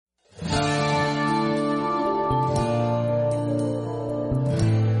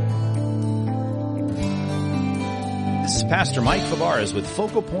Pastor Mike Fabarez with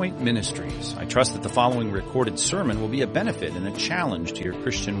Focal Point Ministries. I trust that the following recorded sermon will be a benefit and a challenge to your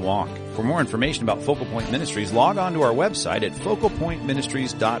Christian walk. For more information about Focal Point Ministries, log on to our website at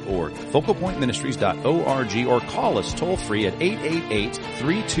focalpointministries.org, focalpointministries.org, or call us toll free at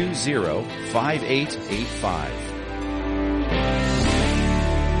 888-320-5885.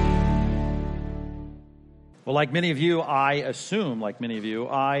 Well, like many of you, I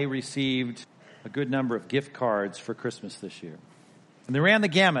received a good number of gift cards for Christmas this year. And they ran the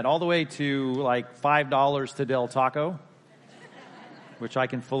gamut all the way to like $5 to Del Taco, which I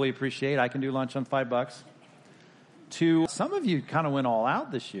can fully appreciate. I can do lunch on $5. To some of you kind of went all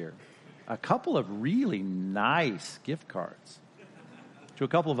out this year. A couple of really nice gift cards to a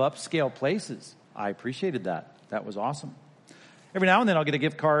couple of upscale places. I appreciated that. That was awesome. Every now and then I'll get a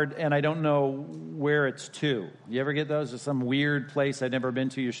gift card and I don't know where it's to. You ever get those? It's some weird place I've never been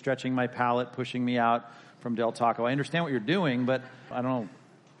to. You're stretching my palate, pushing me out from Del Taco. I understand what you're doing, but I don't know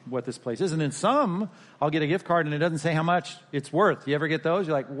what this place is. And then some, I'll get a gift card and it doesn't say how much it's worth. You ever get those?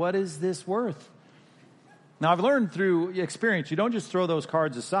 You're like, what is this worth? Now, I've learned through experience, you don't just throw those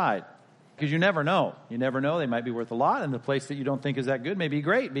cards aside. Because you never know. You never know. They might be worth a lot, and the place that you don't think is that good may be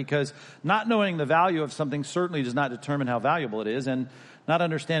great, because not knowing the value of something certainly does not determine how valuable it is, and not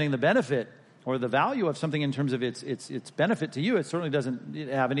understanding the benefit or the value of something in terms of its benefit to you, it certainly doesn't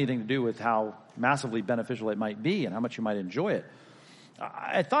have anything to do with how massively beneficial it might be and how much you might enjoy it.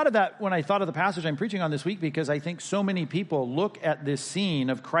 I thought of that when I thought of the passage I'm preaching on this week, because I think so many people look at this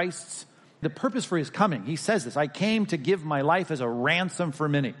scene of Christ's, the purpose for his coming. He says this, I came to give my life as a ransom for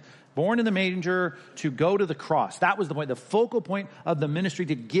many. Born in the manger to go to the cross. That was the point, the focal point of the ministry,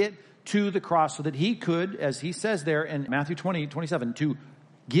 to get to the cross so that he could, as he says there in Matthew 20:27, to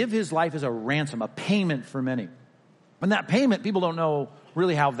give his life as a ransom, a payment for many. And that payment, people don't know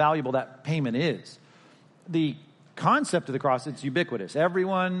really how valuable that payment is. The concept of the cross, it's ubiquitous.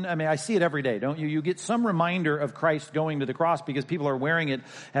 Everyone, I see it every day, don't you? You get some reminder of Christ going to the cross because people are wearing it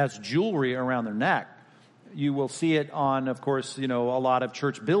as jewelry around their neck. You will see it on, of course, a lot of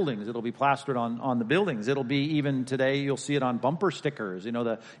church buildings. It'll be plastered on the buildings. It'll be, even today, you'll see it on bumper stickers,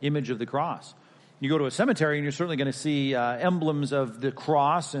 the image of the cross. You go to a cemetery and you're certainly going to see emblems of the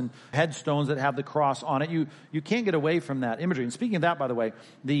cross and headstones that have the cross on it. You can't get away from that imagery. And speaking of that, by the way,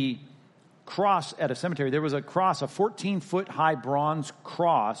 the cross at a cemetery, there was a cross, a 14-foot high bronze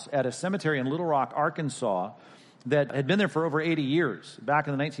cross at a cemetery in Little Rock, Arkansas, that had been there for over 80 years. Back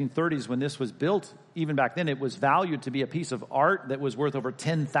in the 1930s when this was built, even back then, it was valued to be a piece of art that was worth over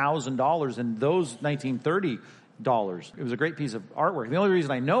 $10,000 in those 1930 dollars. It was a great piece of artwork. The only reason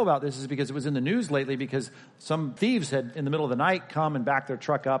I know about this is because it was in the news lately, because some thieves had, in the middle of the night, come and backed their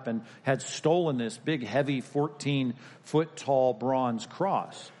truck up and had stolen this big, heavy, 14-foot tall bronze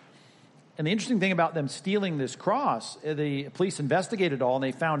cross. And the interesting thing about them stealing this cross, the police investigated it all, and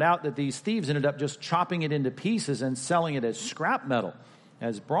they found out that these thieves ended up just chopping it into pieces and selling it as scrap metal,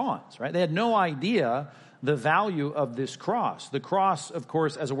 as bronze, right? They had no idea the value of this cross. The cross, of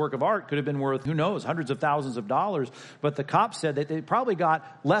course, as a work of art, could have been worth, who knows, hundreds of thousands of dollars. But the cops said that they probably got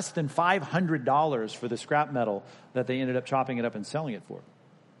less than $500 for the scrap metal that they ended up chopping it up and selling it for.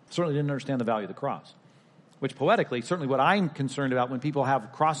 Certainly didn't understand the value of the cross. Which poetically, certainly what I'm concerned about when people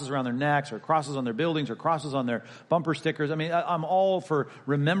have crosses around their necks or crosses on their buildings or crosses on their bumper stickers. I'm all for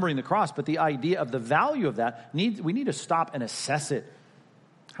remembering the cross, but the idea of the value of that, we need to stop and assess it.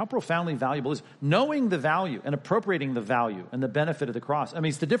 How profoundly valuable is knowing the value and appropriating the value and the benefit of the cross?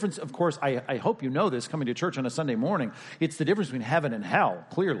 It's the difference, of course, I hope you know this coming to church on a Sunday morning. It's the difference between heaven and hell,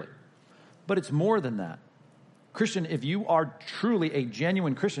 clearly. But it's more than that. Christian, if you are truly a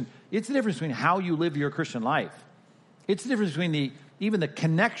genuine Christian, it's the difference between how you live your Christian life. It's the difference between even the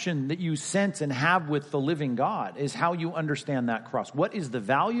connection that you sense and have with the living God is how you understand that cross. What is the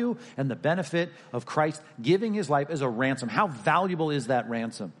value and the benefit of Christ giving his life as a ransom? How valuable is that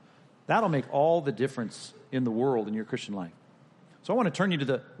ransom? That'll make all the difference in the world in your Christian life. So I want to turn you to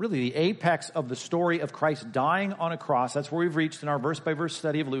the apex of the story of Christ dying on a cross. That's where we've reached in our verse-by-verse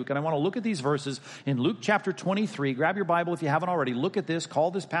study of Luke. And I want to look at these verses in Luke chapter 23. Grab your Bible if you haven't already. Look at this.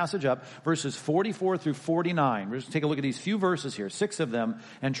 Call this passage up. Verses 44 through 49. We're just going to take a look at these few verses here, 6 of them,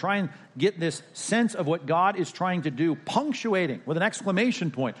 and try and get this sense of what God is trying to do, punctuating with an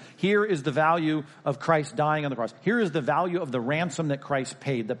exclamation point. Here is the value of Christ dying on the cross. Here is the value of the ransom that Christ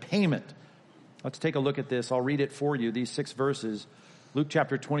paid, the payment. Let's take a look at this. I'll read it for you, these 6 verses. Luke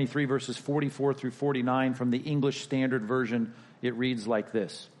chapter 23, verses 44 through 49 from the English Standard Version. It reads like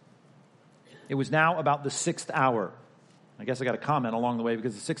this. It was now about the 6th hour. I guess I got a comment along the way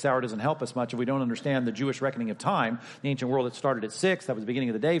because the 6th hour doesn't help us much if we don't understand the Jewish reckoning of time. In the ancient world, it started at 6. That was the beginning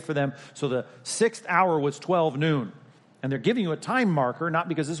of the day for them. So the 6th hour was 12 noon. And they're giving you a time marker, not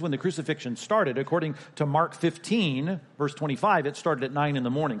because this is when the crucifixion started. According to Mark 15, verse 25, it started at 9 in the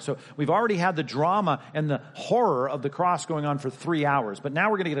morning. So we've already had the drama and the horror of the cross going on for 3 hours. But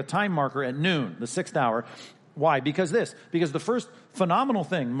now we're going to get a time marker at noon, the 6th hour. Why? Because the first phenomenal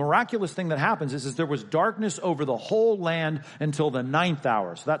thing, miraculous thing that happens is there was darkness over the whole land until the 9th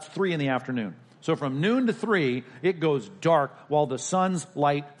hour. So that's 3 in the afternoon. So from noon to 3, it goes dark while the sun's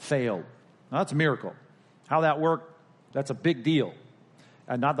light failed. Now that's a miracle. How that worked, that's a big deal.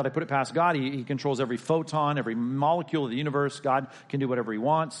 And not that I put it past God. He controls every photon, every molecule of the universe. God can do whatever he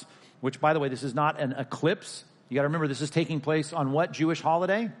wants. Which, by the way, this is not an eclipse. You got to remember, this is taking place on what Jewish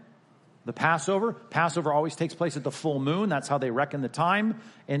holiday? The Passover. Passover always takes place at the full moon. That's how they reckon the time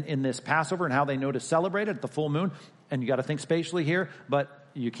in this Passover and how they know to celebrate it at the full moon. And you got to think spatially here, but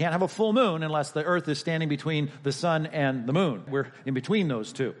you can't have a full moon unless the earth is standing between the sun and the moon. We're in between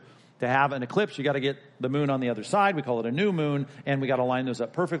those two. To have an eclipse, you got to get the moon on the other side. We call it a new moon, and we got to line those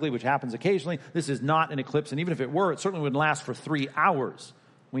up perfectly, which happens occasionally. This is not an eclipse, and even if it were, it certainly wouldn't last for 3 hours.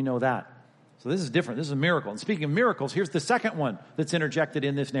 We know that. So this is different. This is a miracle. And speaking of miracles, here's the second one that's interjected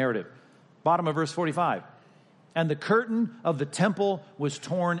in this narrative. Bottom of verse 45. And the curtain of the temple was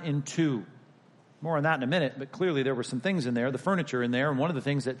torn in two. More on that in a minute, but clearly there were some things in there, the furniture in there, and one of the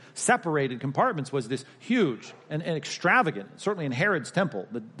things that separated compartments was this huge and extravagant, certainly in Herod's temple,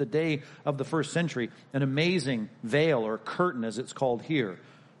 the day of the first century, an amazing veil or curtain, as it's called here,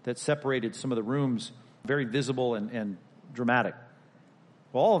 that separated some of the rooms, very visible and dramatic.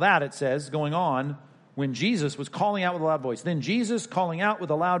 Well, all of that, it says, going on when Jesus was calling out with a loud voice. Then Jesus, calling out with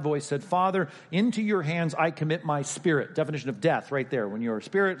a loud voice, said, Father, into your hands I commit my spirit. Definition of death right there. When your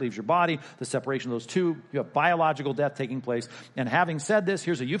spirit leaves your body, the separation of those two, you have biological death taking place. And having said this,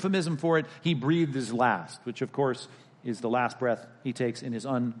 here's a euphemism for it. He breathed his last, which of course is the last breath he takes in his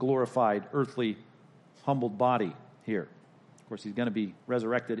unglorified, earthly, humbled body here. Of course, he's going to be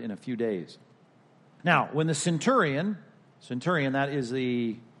resurrected in a few days. Now, when the centurion, that is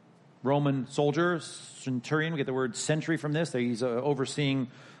the Roman soldier, centurion, we get the word century from this. He's overseeing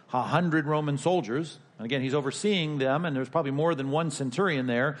 100 Roman soldiers. And again, he's overseeing them, and there's probably more than one centurion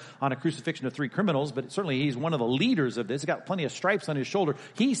there on a crucifixion of 3 criminals, but certainly he's one of the leaders of this. He's got plenty of stripes on his shoulder.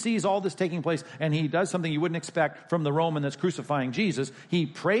 He sees all this taking place, and he does something you wouldn't expect from the Roman that's crucifying Jesus. He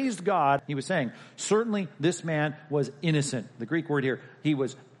praised God. He was saying, certainly this man was innocent. The Greek word here, he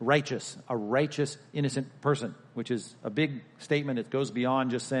was righteous, a righteous, innocent person, which is a big statement. It goes beyond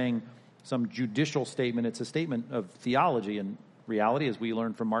just saying some judicial statement. It's a statement of theology and reality, as we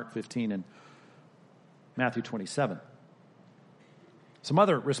learn from Mark 15 and Matthew 27. Some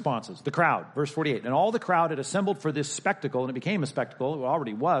other responses. The crowd, verse 48. And all the crowd had assembled for this spectacle, and it became a spectacle. It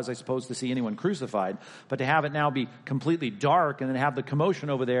already was, I suppose, to see anyone crucified. But to have it now be completely dark and then have the commotion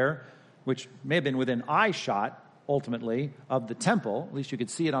over there, which may have been within eye shot, ultimately, of the temple. At least you could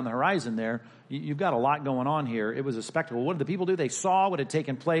see it on the horizon there. You've got a lot going on here. It was a spectacle. What did the people do? They saw what had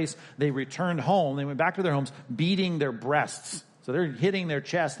taken place. They returned home. They went back to their homes, beating their breasts. So they're hitting their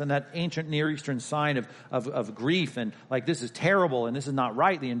chest, and that ancient Near Eastern sign of grief, and like, this is terrible, and this is not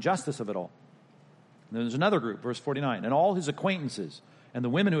right, the injustice of it all. And there's another group, verse 49, and all his acquaintances, and the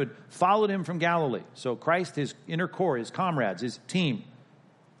women who had followed him from Galilee. So Christ, his inner core, his comrades, his team,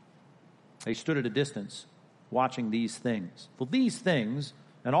 they stood at a distance watching these things. Well, these things,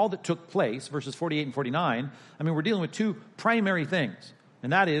 and all that took place, verses 48 and 49, I mean, we're dealing with two primary things,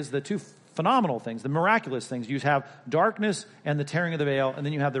 and that is the two phenomenal things, the miraculous things. You have darkness and the tearing of the veil, and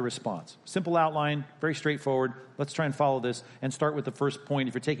then you have the response. Simple outline, very straightforward. Let's try and follow this and start with the first point.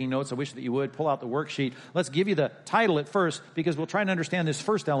 If you're taking notes, I wish that you would pull out the worksheet. Let's give you the title at first, because we'll try and understand this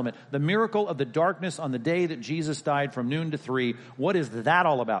first element, the miracle of the darkness on the day that Jesus died from noon to 3. What is that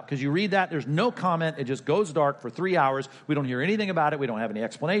all about? Because you read that, there's no comment. It just goes dark for 3 hours. We don't hear anything about it. We don't have any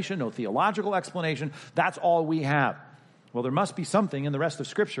explanation, no theological explanation. That's all we have. Well, there must be something in the rest of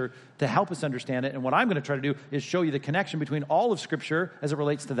Scripture to help us understand it. And what I'm going to try to do is show you the connection between all of Scripture as it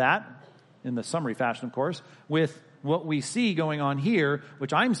relates to that, in the summary fashion, of course, with what we see going on here,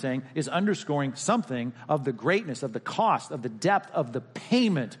 which I'm saying is underscoring something of the greatness, of the cost, of the depth of the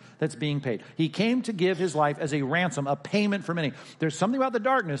payment that's being paid. He came to give his life as a ransom, a payment for many. There's something about the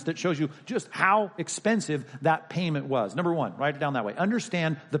darkness that shows you just how expensive that payment was. Number one, write it down that way.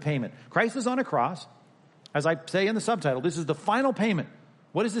 Understand the payment. Christ is on a cross. As I say in the subtitle, this is the final payment.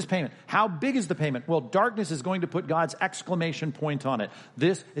 What is this payment? How big is the payment? Well, darkness is going to put God's exclamation point on it.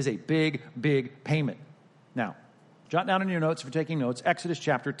 This is a big, big payment. Now, jot down in your notes if you're taking notes, Exodus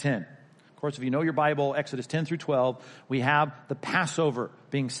chapter 10. Of course, if you know your Bible, Exodus 10 through 12, we have the Passover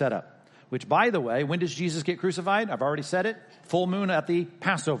being set up. Which, by the way, when does Jesus get crucified? I've already said it. Full moon at the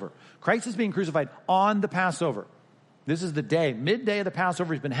Passover. Christ is being crucified on the Passover. This is the day, midday of the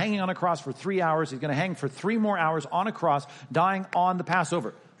Passover. He's been hanging on a cross for 3 hours. He's going to hang for 3 more hours on a cross, dying on the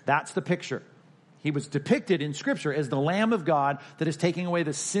Passover. That's the picture. He was depicted in Scripture as the Lamb of God that is taking away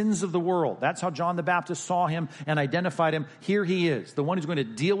the sins of the world. That's how John the Baptist saw him and identified him. Here he is, the one who's going to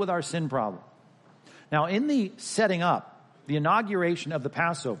deal with our sin problem. Now, in the setting up, the inauguration of the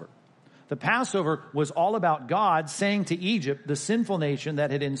Passover was all about God saying to Egypt, the sinful nation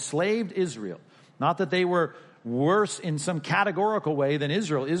that had enslaved Israel, not that they were worse in some categorical way than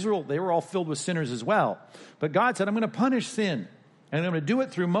Israel. Israel, they were all filled with sinners as well. But God said, I'm going to punish sin. And I'm going to do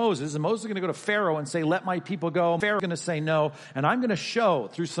it through Moses. And Moses is going to go to Pharaoh and say, let my people go. Pharaoh's going to say no. And I'm going to show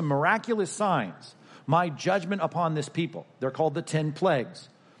through some miraculous signs my judgment upon this people. They're called the 10 plagues.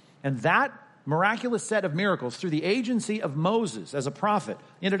 And that miraculous set of miracles through the agency of Moses as a prophet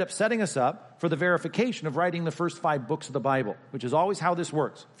ended up setting us up for the verification of writing the first 5 books of the Bible, which is always how this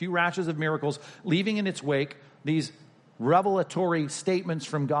works. A few rashes of miracles leaving in its wake these revelatory statements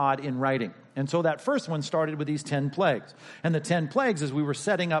from God in writing. And so that first one started with these 10 plagues. And the 10 plagues, as we were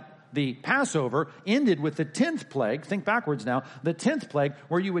setting up the Passover, ended with the 10th plague. Think backwards now. The 10th plague,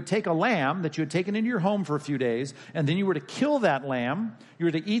 where you would take a lamb that you had taken into your home for a few days, and then you were to kill that lamb. You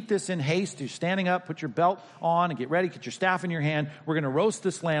were to eat this in haste. You're standing up, put your belt on, and get ready, get your staff in your hand. We're going to roast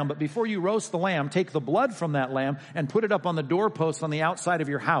this lamb. But before you roast the lamb, take the blood from that lamb and put it up on the doorpost on the outside of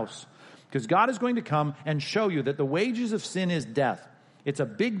your house. Because God is going to come and show you that the wages of sin is death. It's a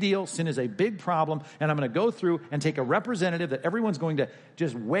big deal. Sin is a big problem. And I'm going to go through and take a representative that everyone's going to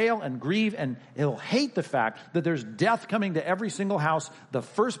just wail and grieve, and he'll hate the fact that there's death coming to every single house. The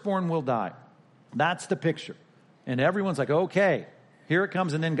firstborn will die. That's the picture. And everyone's like, okay, here it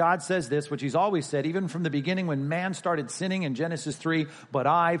comes. And then God says this, which he's always said, even from the beginning when man started sinning in Genesis 3, but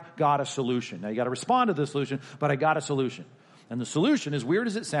I've got a solution. Now you got to respond to the solution, but I got a solution. And the solution, as weird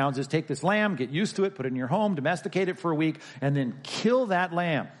as it sounds, is take this lamb, get used to it, put it in your home, domesticate it for a week, and then kill that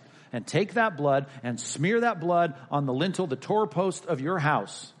lamb. And take that blood and smear that blood on the lintel, the doorpost of your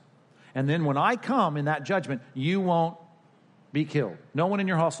house. And then when I come in that judgment, you won't be killed. No one in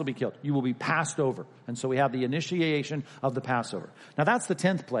your house will be killed. You will be passed over. And so we have the initiation of the Passover. Now that's the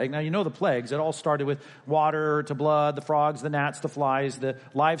 10th plague. Now you know the plagues. It all started with water to blood, the frogs, the gnats, the flies, the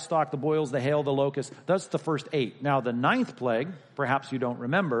livestock, the boils, the hail, the locusts. That's the first 8. Now the 9th plague, perhaps you don't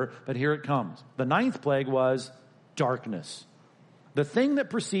remember, but here it comes. The 9th plague was darkness. The thing that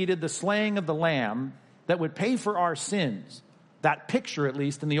preceded the slaying of the lamb that would pay for our sins. That picture, at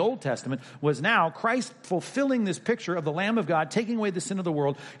least in the Old Testament, was now Christ fulfilling this picture of the Lamb of God taking away the sin of the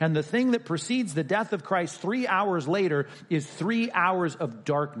world. And the thing that precedes the death of Christ 3 hours later is 3 hours of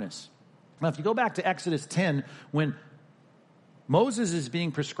darkness. Now, if you go back to Exodus 10, when Moses is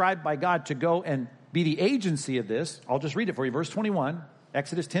being prescribed by God to go and be the agency of this, I'll just read it for you. Verse 21,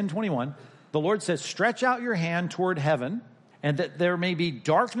 Exodus 10:21, the Lord says, stretch out your hand toward heaven, and that there may be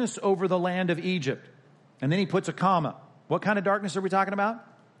darkness over the land of Egypt. And then he puts a comma. What kind of darkness are we talking about?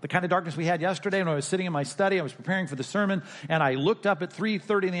 The kind of darkness we had yesterday when I was sitting in my study. I was preparing for the sermon, and I looked up at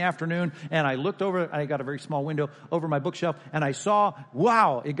 3:30 in the afternoon, and I looked over. I got a very small window over my bookshelf, and I saw,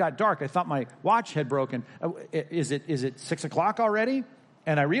 wow, it got dark. I thought my watch had broken. Is it 6 o'clock already?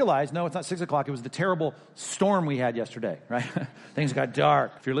 And I realized, no, it's not 6 o'clock. It was the terrible storm we had yesterday, right? Things got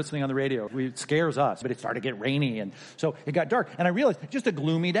dark. If you're listening on the radio, it scares us, but it started to get rainy. And so it got dark. And I realized, just a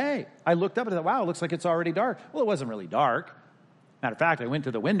gloomy day. I looked up and I thought, wow, it looks like it's already dark. Well, it wasn't really dark. Matter of fact, I went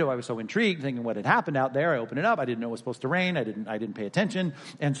to the window. I was so intrigued, thinking what had happened out there. I opened it up. I didn't know it was supposed to rain. I didn't pay attention.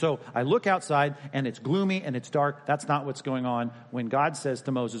 And so I look outside, and it's gloomy and it's dark. That's not what's going on when God says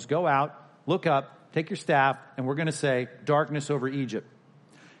to Moses, go out, look up, take your staff, and we're going to say darkness over Egypt.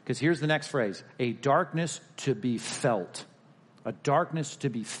 Because here's the next phrase, a darkness to be felt. A darkness to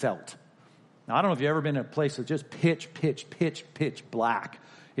be felt. Now, I don't know if you've ever been in a place that's just pitch black.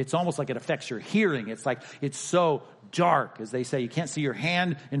 It's almost like it affects your hearing. It's like it's so dark, as they say. You can't see your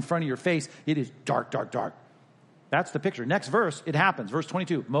hand in front of your face. It is dark, dark, dark. That's the picture. Next verse, it happens. Verse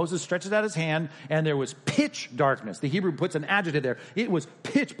 22, Moses stretches out his hand, and there was pitch darkness. The Hebrew puts an adjective there. It was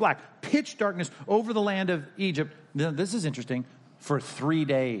pitch black, pitch darkness over the land of Egypt. Now, this is interesting. For 3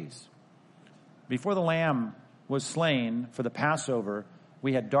 days. Before the lamb was slain for the Passover,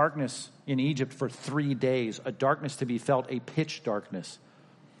 we had darkness in Egypt for 3 days, a darkness to be felt, a pitch darkness.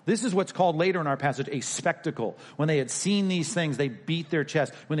 This is what's called later in our passage a spectacle. When they had seen these things, they beat their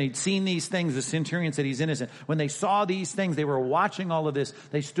chest. When they'd seen these things, the centurion said he's innocent. When they saw these things, they were watching all of this.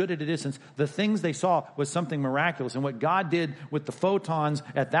 They stood at a distance. The things they saw was something miraculous. And what God did with the photons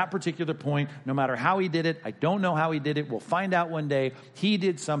at that particular point, no matter how he did it, I don't know how he did it. We'll find out one day. He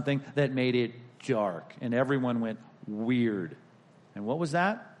did something that made it dark. And everyone went weird. And what was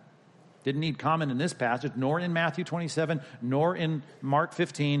that? Didn't need comment in this passage, nor in Matthew 27, nor in Mark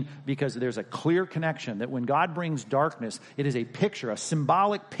 15, because there's a clear connection that when God brings darkness, it is a picture, a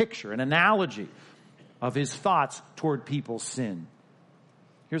symbolic picture, an analogy of his thoughts toward people's sin.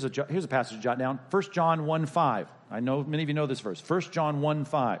 Here's a passage to jot down. 1 John 1:5. I know many of you know this verse. 1 John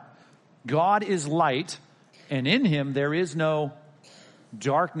 1:5. God is light, and in him there is no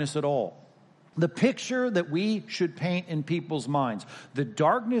darkness at all. The picture that we should paint in people's minds. The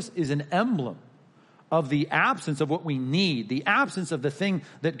darkness is an emblem of the absence of what we need, the absence of the thing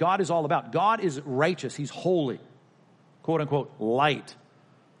that God is all about. God is righteous. He's holy. Quote unquote, light.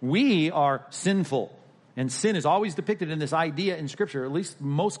 We are sinful. And sin is always depicted in this idea in Scripture, at least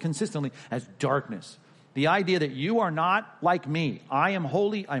most consistently, as darkness. The idea that you are not like me. I am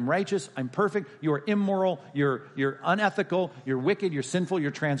holy, I'm righteous, I'm perfect. You are immoral, you're unethical, you're wicked, you're sinful,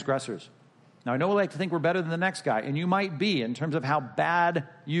 you're transgressors. Now, I know we like to think we're better than the next guy, and you might be in terms of how bad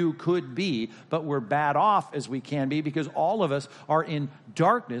you could be, but we're bad off as we can be because all of us are in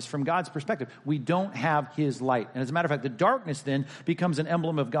darkness from God's perspective. We don't have his light. And as a matter of fact, the darkness then becomes an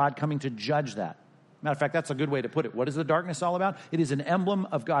emblem of God coming to judge that. Matter of fact, that's a good way to put it. What is the darkness all about? It is an emblem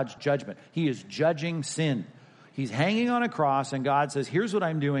of God's judgment. He is judging sin. He's hanging on a cross, and God says, here's what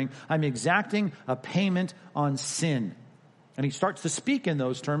I'm doing. I'm exacting a payment on sin. And he starts to speak in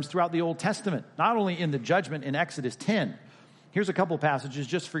those terms throughout the Old Testament, not only in the judgment in Exodus 10. Here's a couple passages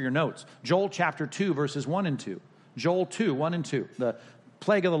just for your notes. Joel chapter 2, verses 1 and 2. Joel 2, 1 and 2. The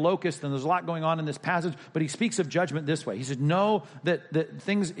plague of the locust, and there's a lot going on in this passage, but he speaks of judgment this way. He said, know that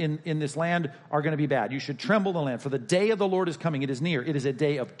things in this land are going to be bad. You should tremble in the land, for the day of the Lord is coming. It is near. It is a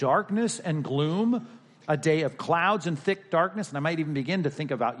day of darkness and gloom, a day of clouds and thick darkness. And I might even begin to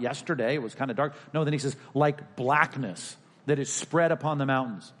think about yesterday. It was kind of dark. No, then he says, like blackness that is spread upon the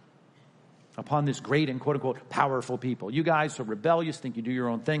mountains, upon this great and quote-unquote powerful people. You guys are rebellious, think you do your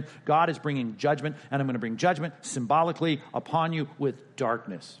own thing. God is bringing judgment, and I'm going to bring judgment symbolically upon you with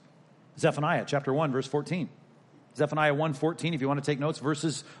darkness. Zephaniah chapter 1, verse 14. Zephaniah 1:14, if you want to take notes,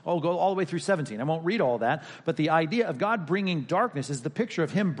 go all the way through 17. I won't read all that, but the idea of God bringing darkness is the picture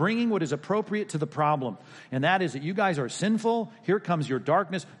of him bringing what is appropriate to the problem. And that is that you guys are sinful. Here comes your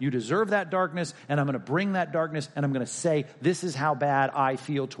darkness. You deserve that darkness, and I'm going to bring that darkness, and I'm going to say, this is how bad I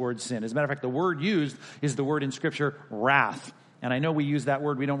feel towards sin. As a matter of fact, the word used is the word in Scripture, wrath. And I know we use that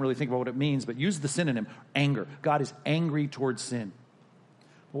word. We don't really think about what it means, but use the synonym, anger. God is angry towards sin.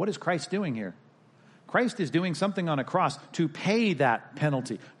 But what is Christ doing here? Christ is doing something on a cross to pay that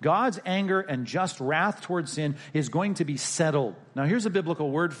penalty. God's anger and just wrath towards sin is going to be settled. Now, here's a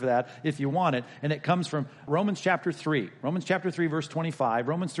biblical word for that if you want it, and it comes from Romans chapter 3. Romans chapter 3, verse 25.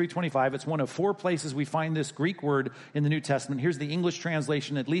 Romans 3:25. It's one of 4 places we find this Greek word in the New Testament. Here's the English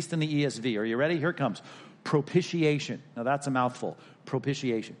translation, at least in the ESV. Are you ready? Here it comes. Propitiation. Now, that's a mouthful.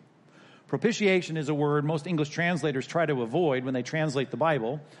 Propitiation. Propitiation is a word most English translators try to avoid when they translate the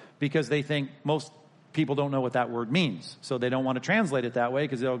Bible because they think most people don't know what that word means. So they don't want to translate it that way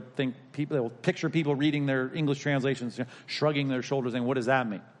because they'll picture people reading their English translations, shrugging their shoulders and what does that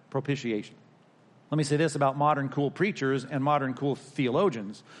mean? Propitiation. Let me say this about modern cool preachers and modern cool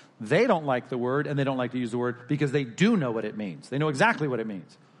theologians. They don't like the word and they don't like to use the word because they do know what it means. They know exactly what it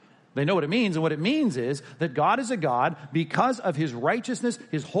means. They know what it means, and what it means is that God is a God because of his righteousness,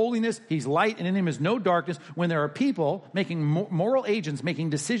 his holiness, he's light, and in him is no darkness. When there are people making moral agents,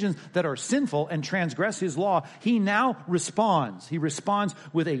 making decisions that are sinful and transgress his law, he now responds. He responds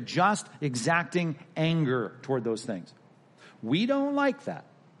with a just, exacting anger toward those things. We don't like that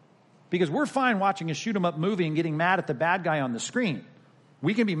because we're fine watching a shoot-'em-up movie and getting mad at the bad guy on the screen.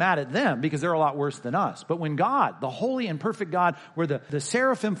 We can be mad at them because they're a lot worse than us. But when God, the holy and perfect God, where the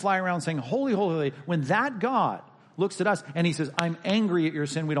seraphim fly around saying, holy, holy, holy, when that God looks at us and he says, I'm angry at your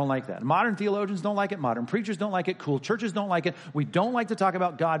sin, we don't like that. Modern theologians don't like it. Modern preachers don't like it. Cool churches don't like it. We don't like to talk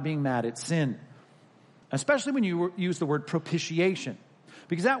about God being mad at sin. Especially when you use the word propitiation.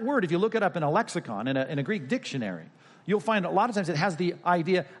 Because that word, if you look it up in a lexicon, in a Greek dictionary, you'll find a lot of times it has the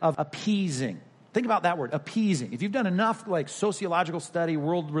idea of appeasing. Think about that word, appeasing. If you've done enough sociological study,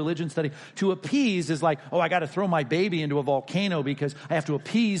 world religion study, to appease is like, I got to throw my baby into a volcano because I have to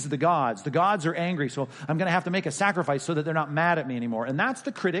appease the gods. The gods are angry, so I'm going to have to make a sacrifice so that they're not mad at me anymore. And that's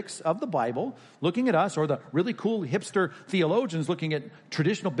the critics of the Bible looking at us, or the really cool hipster theologians looking at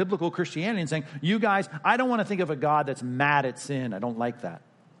traditional biblical Christianity and saying, you guys, I don't want to think of a God that's mad at sin. I don't like that.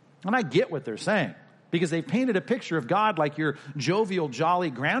 And I get what they're saying. Because they've painted a picture of God like your jovial, jolly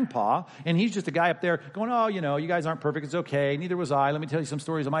grandpa, and he's just a guy up there going, you guys aren't perfect, it's okay, neither was I, let me tell you some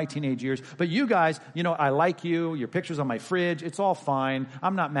stories of my teenage years, but you guys, I like you, your picture's on my fridge, it's all fine,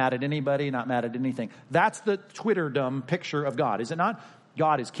 I'm not mad at anybody, not mad at anything. That's the Twitterdom picture of God, is it not?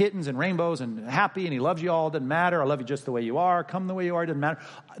 God is kittens and rainbows and happy, and he loves you all. It doesn't matter. I love you just the way you are. Come the way you are. It doesn't matter.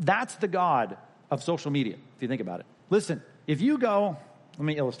 That's the God of social media, if you think about it. Listen, if you go, let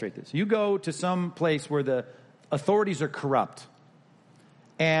me illustrate this. You go to some place where the authorities are corrupt,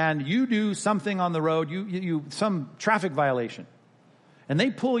 and you do something on the road, you some traffic violation, and they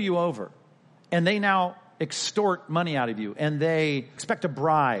pull you over, and they now extort money out of you, and they expect a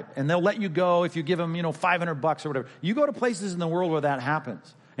bribe, and they'll let you go if you give them, $500 or whatever. You go to places in the world where that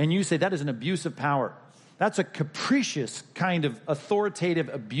happens, and you say that is an abuse of power. That's a capricious kind of authoritative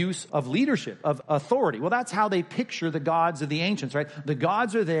abuse of leadership, of authority. Well, that's how they picture the gods of the ancients, right? The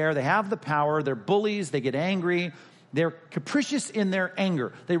gods are there, they have the power, they're bullies, they get angry. They're capricious in their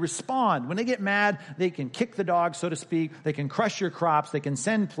anger. They respond. When they get mad, they can kick the dog, so to speak. They can crush your crops. They can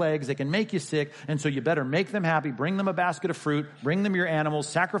send plagues. They can make you sick. And so you better make them happy. Bring them a basket of fruit. Bring them your animals.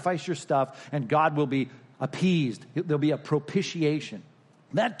 Sacrifice your stuff. And God will be appeased. There'll be a propitiation.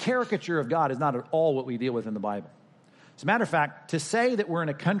 That caricature of God is not at all what we deal with in the Bible. As a matter of fact, to say that we're in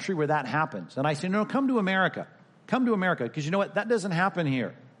a country where that happens, and I say, no, come to America. Come to America. Because you know what? That doesn't happen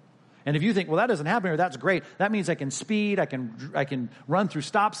here. And if you think, well, that doesn't happen here, that's great. That means I can speed, I can run through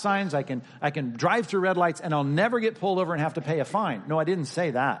stop signs, I can drive through red lights, and I'll never get pulled over and have to pay a fine. No, I didn't say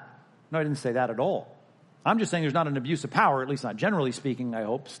that. No, I didn't say that at all. I'm just saying there's not an abuse of power, at least not generally speaking, I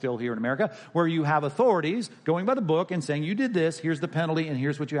hope, still here in America, where you have authorities going by the book and saying, you did this, here's the penalty, and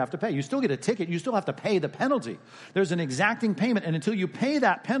here's what you have to pay. You still get a ticket, you still have to pay the penalty. There's an exacting payment, and until you pay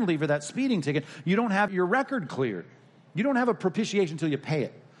that penalty for that speeding ticket, you don't have your record cleared. You don't have a propitiation until you pay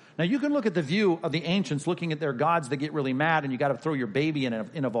it. Now, you can look at the view of the ancients looking at their gods that get really mad, and you got to throw your baby in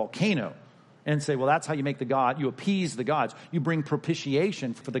a volcano and say, well, that's how you make the god. You appease the gods. You bring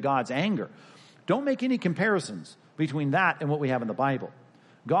propitiation for the god's anger. Don't make any comparisons between that and what we have in the Bible.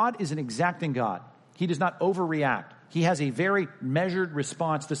 God is an exacting God. He does not overreact. He has a very measured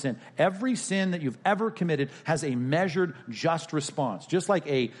response to sin. Every sin that you've ever committed has a measured, just response. Just like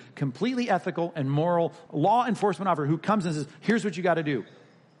a completely ethical and moral law enforcement officer who comes and says, here's what you got to do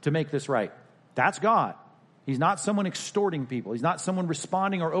to make this right. That's God. He's not someone extorting people. He's not someone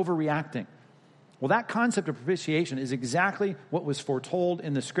responding or overreacting. Well, that concept of propitiation is exactly what was foretold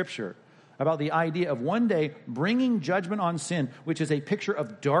in the scripture about the idea of one day bringing judgment on sin, which is a picture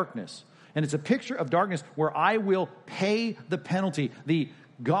of darkness. And it's a picture of darkness where I will pay the penalty. The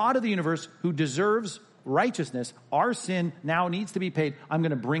God of the universe who deserves righteousness, our sin now needs to be paid. I'm going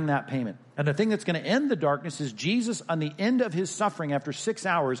to bring that payment. And the thing that's going to end the darkness is Jesus on the end of his suffering after 6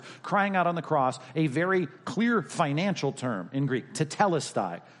 hours crying out on the cross, a very clear financial term in Greek,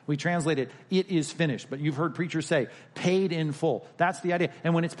 tetelestai. We translate it, it is finished. But you've heard preachers say, paid in full. That's the idea.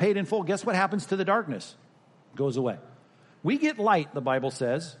 And when it's paid in full, guess what happens to the darkness? It goes away. We get light, the Bible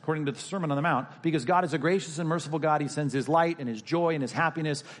says, according to the Sermon on the Mount, because God is a gracious and merciful God. He sends his light and his joy and his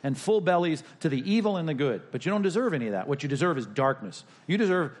happiness and full bellies to the evil and the good. But you don't deserve any of that. What you deserve is darkness. You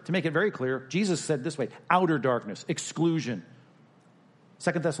deserve, to make it very clear, Jesus said this way, outer darkness, exclusion.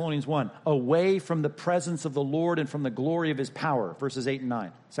 2 Thessalonians 1, away from the presence of the Lord and from the glory of his power, verses 8 and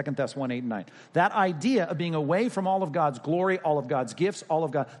 9. 2 Thess 1, 8 and 9. That idea of being away from all of God's glory, all of God's gifts, all of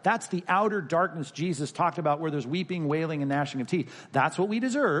God, that's the outer darkness Jesus talked about where there's weeping, wailing, and gnashing of teeth. That's what we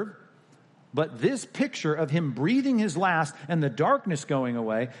deserve. But this picture of him breathing his last and the darkness going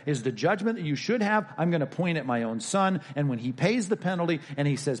away is the judgment that you should have. I'm going to point at my own son. And when he pays the penalty and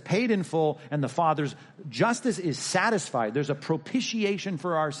he says paid in full and the Father's justice is satisfied, there's a propitiation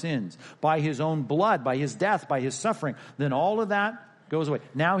for our sins by his own blood, by his death, by his suffering, then all of that goes away.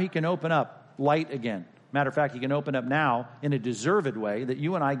 Now he can open up light again. Matter of fact, he can open up now in a deserved way that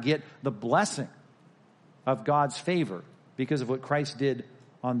you and I get the blessing of God's favor because of what Christ did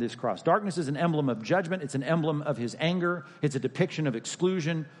on this cross. Darkness is an emblem of judgment. It's an emblem of his anger. It's a depiction of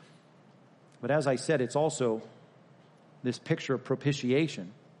exclusion. But as I said, it's also this picture of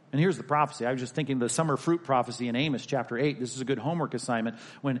propitiation. And here's the prophecy. I was just thinking the summer fruit prophecy in Amos chapter 8. This is a good homework assignment.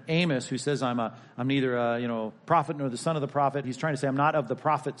 When Amos, who says I'm neither a prophet nor the son of the prophet, he's trying to say I'm not of the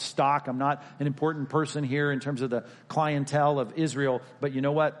prophet stock. I'm not an important person here in terms of the clientele of Israel. But you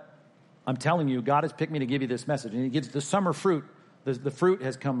know what? I'm telling you, God has picked me to give you this message. And he gives the summer fruit. The fruit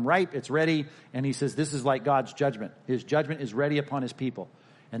has come ripe, it's ready, and he says this is like God's judgment. His judgment is ready upon his people.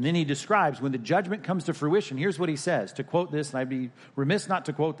 And then he describes when the judgment comes to fruition, here's what he says. To quote this, and I'd be remiss not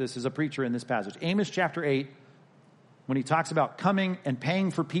to quote this as a preacher in this passage. Amos chapter 8, when he talks about coming and paying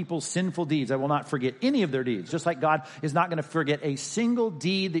for people's sinful deeds, I will not forget any of their deeds. Just like God is not going to forget a single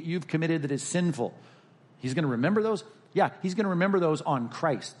deed that you've committed that is sinful. He's going to remember those. Yeah, he's going to remember those on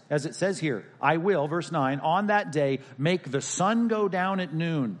Christ. As it says here, I will, verse 9, on that day make the sun go down at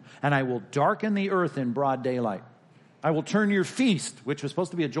noon, and I will darken the earth in broad daylight. I will turn your feast, which was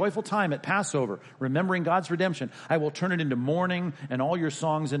supposed to be a joyful time at Passover, remembering God's redemption. I will turn it into mourning and all your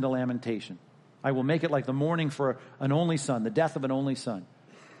songs into lamentation. I will make it like the mourning for an only son, the death of an only son.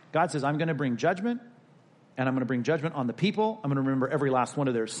 God says, I'm going to bring judgment, and I'm going to bring judgment on the people. I'm going to remember every last one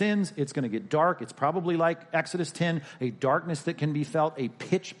of their sins. It's going to get dark. It's probably like Exodus 10, a darkness that can be felt, a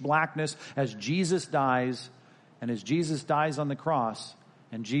pitch blackness as Jesus dies. And as Jesus dies on the cross,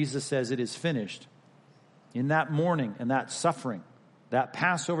 and Jesus says it is finished, in that mourning and that suffering, that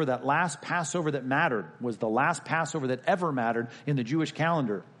Passover, that last Passover that mattered, was the last Passover that ever mattered in the Jewish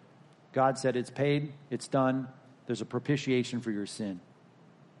calendar. God said, it's paid, it's done, there's a propitiation for your sin.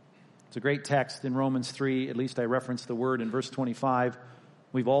 It's a great text in Romans 3, at least I referenced the word in verse 25.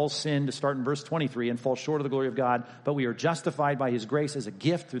 We've all sinned, to start in verse 23, and fall short of the glory of God, but we are justified by his grace as a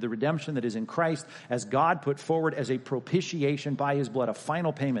gift through the redemption that is in Christ, as God put forward as a propitiation by his blood, a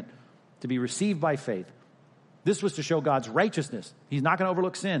final payment to be received by faith. This was to show God's righteousness. He's not going to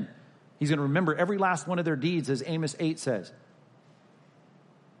overlook sin. He's going to remember every last one of their deeds, as Amos 8 says.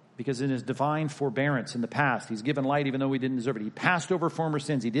 Because in his divine forbearance in the past, he's given light even though we didn't deserve it. He passed over former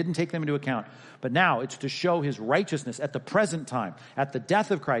sins. He didn't take them into account. But now it's to show his righteousness at the present time, at the death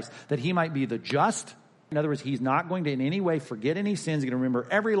of Christ, that he might be the just. In other words, he's not going to in any way forget any sins. He's going to remember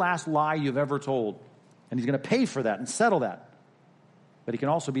every last lie you've ever told. And he's going to pay for that and settle that. But he can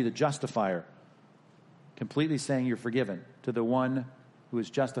also be the justifier, completely saying you're forgiven to the one who is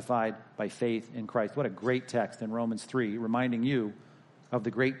justified by faith in Christ. What a great text in Romans 3, reminding you of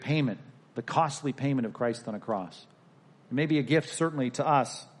the great payment, the costly payment of Christ on a cross. It may be a gift, certainly, to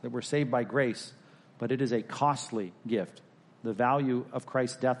us that we're saved by grace, but it is a costly gift. The value of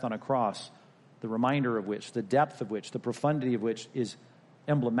Christ's death on a cross, the reminder of which, the depth of which, the profundity of which is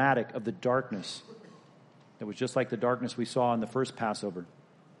emblematic of the darkness that was just like the darkness we saw in the first Passover.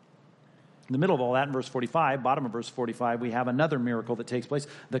 In the middle of all that, in verse 45, bottom of verse 45, we have another miracle that takes place.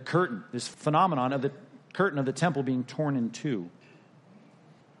 The curtain, this phenomenon of the curtain of the temple being torn in two.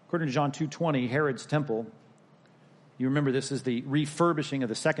 According to John 2:20, Herod's temple, you remember this is the refurbishing of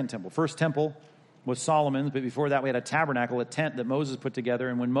the second temple. First temple was Solomon's, but before that we had a tabernacle, a tent that Moses put together.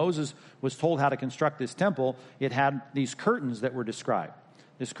 And when Moses was told how to construct this temple, it had these curtains that were described.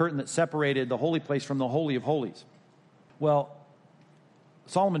 This curtain that separated the holy place from the Holy of Holies. Well,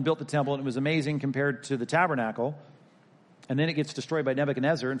 Solomon built the temple, and it was amazing compared to the tabernacle. And then it gets destroyed by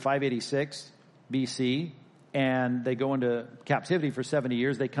Nebuchadnezzar in 586 BC, and they go into captivity for 70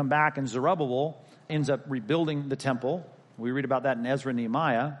 years. They come back, and Zerubbabel ends up rebuilding the temple. We read about that in Ezra and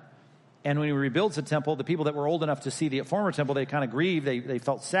Nehemiah. And when he rebuilds the temple, the people that were old enough to see the former temple, they kind of grieved. They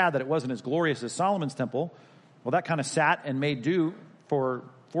felt sad that it wasn't as glorious as Solomon's temple. Well, that kind of sat and made do for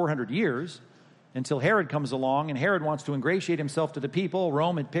 400 years. Until Herod comes along, and Herod wants to ingratiate himself to the people.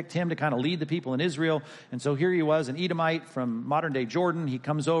 Rome had picked him to kind of lead the people in Israel. And so here he was, an Edomite from modern-day Jordan. He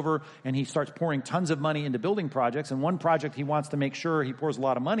comes over, and he starts pouring tons of money into building projects. And one project he wants to make sure he pours a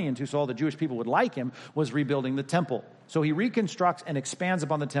lot of money into so all the Jewish people would like him was rebuilding the temple. So he reconstructs and expands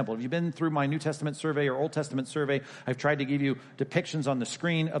upon the temple. If you've been through my New Testament survey or Old Testament survey, I've tried to give you depictions on the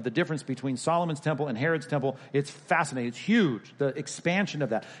screen of the difference between Solomon's temple and Herod's temple. It's fascinating. It's huge, the expansion of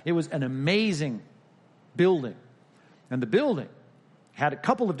that. It was an amazing building. And the building had a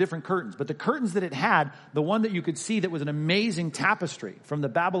couple of different curtains, but the curtains that it had, the one that you could see that was an amazing tapestry from the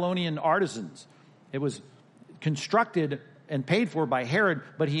Babylonian artisans. It was constructed and paid for by Herod,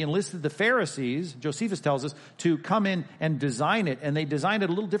 but he enlisted the Pharisees, Josephus tells us, to come in and design it. And they designed it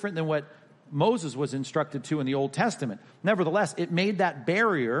a little different than what Moses was instructed to in the Old Testament. Nevertheless, it made that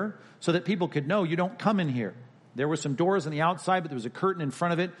barrier so that people could know you don't come in here. There were some doors on the outside, but there was a curtain in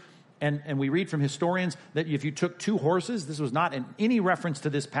front of it. And we read from historians that if you took two horses, this was not any reference to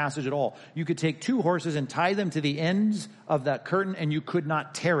this passage at all. You could take two horses and tie them to the ends of that curtain, and you could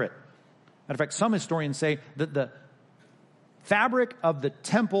not tear it. Matter of fact, some historians say that the fabric of the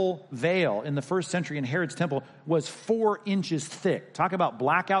temple veil in the first century in Herod's temple was 4 inches thick. Talk about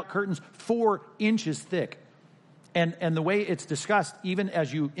blackout curtains, 4 inches thick. And the way it's discussed, even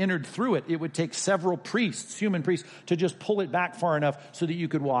as you entered through it, it would take several priests, human priests, to just pull it back far enough so that you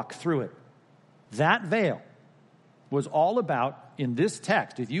could walk through it. That veil was all about, in this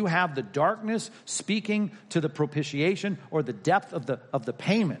text, if you have the darkness speaking to the propitiation or the depth of the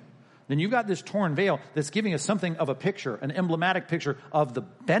payment, then you've got this torn veil that's giving us something of a picture, an emblematic picture of the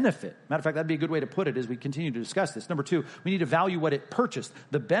benefit. Matter of fact, that'd be a good way to put it as we continue to discuss this. Number 2, we need to value what it purchased.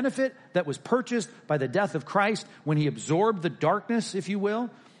 The benefit that was purchased by the death of Christ when he absorbed the darkness, if you will,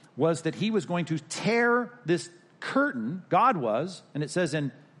 was that he was going to tear this curtain, God was, and it says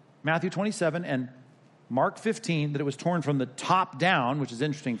in Matthew 27 and Mark 15 that it was torn from the top down, which is an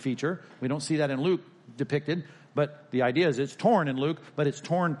interesting feature. We don't see that in Luke depicted. But the idea is it's torn in Luke, but it's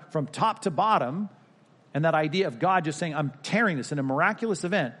torn from top to bottom. And that idea of God just saying, I'm tearing this in a miraculous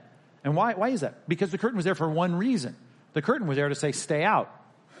event. And why is that? Because the curtain was there for one reason. The curtain was there to say, stay out.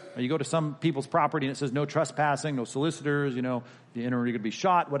 Or you go to some people's property and it says no trespassing, no solicitors, you enter, you're going to be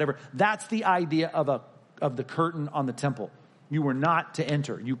shot, whatever. That's the idea of the curtain on the temple. You were not to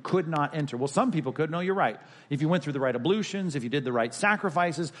enter. You could not enter. Well, some people could. No, you're right. If you went through the right ablutions, if you did the right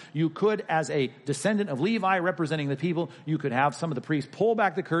sacrifices, you could, as a descendant of Levi representing the people, you could have some of the priests pull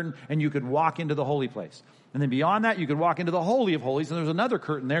back the curtain and you could walk into the holy place. And then beyond that, you could walk into the Holy of Holies, and there's another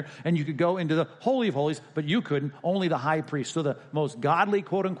curtain there, and you could go into the Holy of Holies, but you couldn't. Only the high priest. So the most godly,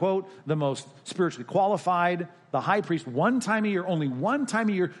 quote unquote, the most spiritually qualified, the high priest, only one time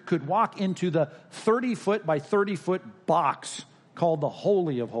a year, could walk into the 30-foot by 30-foot box called the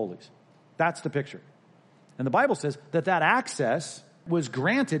Holy of Holies. That's the picture. And the Bible says that access was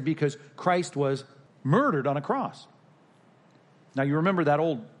granted because Christ was murdered on a cross. Now, you remember that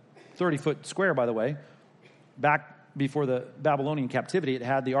old 30-foot square, by the way. Back before the Babylonian captivity, it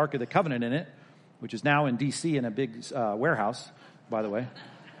had the Ark of the Covenant in it, which is now in D.C. in a big warehouse, by the way.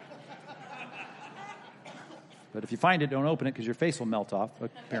 But if you find it, don't open it because your face will melt off,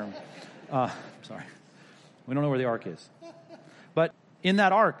 apparently. Sorry. We don't know where the Ark is. But in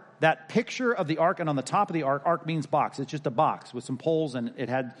that Ark, that picture of the Ark, and on the top of the Ark means box. It's just a box with some poles, and it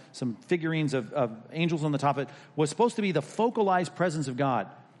had some figurines of angels on the top of it, was supposed to be the focalized presence of God.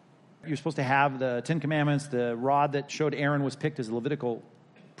 You're supposed to have the Ten Commandments, the rod that showed Aaron was picked as a Levitical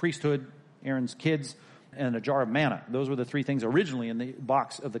priesthood, Aaron's kids, and a jar of manna. Those were the three things originally in the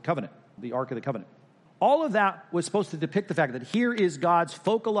box of the covenant, the Ark of the Covenant. All of that was supposed to depict the fact that here is God's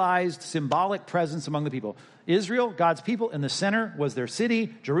focalized, symbolic presence among the people. Israel, God's people, in the center was their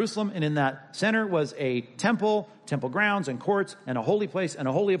city, Jerusalem, and in that center was a temple grounds and courts, and a holy place, and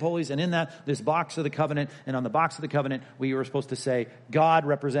a holy of holies, and in that, this box of the covenant, and on the box of the covenant, we were supposed to say, God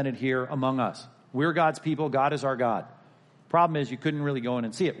represented here among us. We're God's people, God is our God. Problem is, you couldn't really go in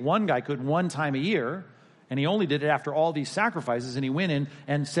and see it. One guy could one time a year, and he only did it after all these sacrifices, and he went in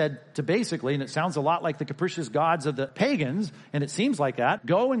and said to basically, and it sounds a lot like the capricious gods of the pagans, and it seems like that,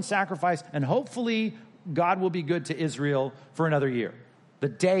 go and sacrifice, and hopefully God will be good to Israel for another year. The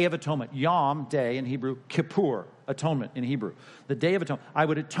Day of Atonement, Yom, day in Hebrew, Kippur, atonement in Hebrew. The Day of Atonement. I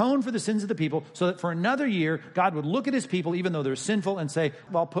would atone for the sins of the people so that for another year, God would look at his people, even though they're sinful, and say,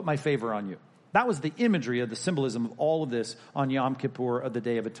 well, I'll put my favor on you. That was the imagery of the symbolism of all of this on Yom Kippur of the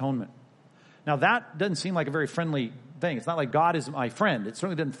Day of Atonement. Now, that doesn't seem like a very friendly thing. It's not like God is my friend. It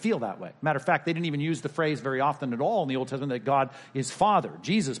certainly doesn't feel that way. Matter of fact, they didn't even use the phrase very often at all in the Old Testament that God is Father.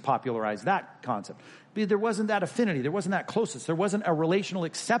 Jesus popularized that concept. But there wasn't that affinity. There wasn't that closeness. There wasn't a relational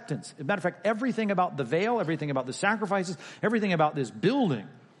acceptance. As a matter of fact, everything about the veil, everything about the sacrifices, everything about this building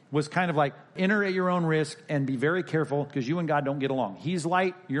was kind of like enter at your own risk and be very careful because you and God don't get along. He's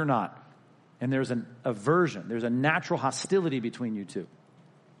light, you're not. And there's an aversion. There's a natural hostility between you two.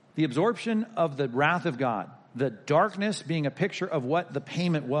 The absorption of the wrath of God, the darkness being a picture of what the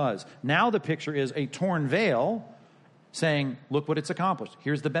payment was. Now the picture is a torn veil saying, look what it's accomplished.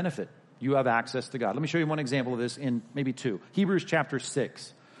 Here's the benefit. You have access to God. Let me show you one example of this in maybe two. Hebrews chapter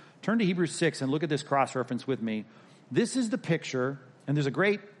 6. Turn to Hebrews 6 and look at this cross-reference with me. This is the picture, and there's a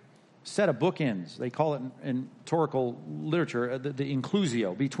great set of bookends. They call it in Torrical literature the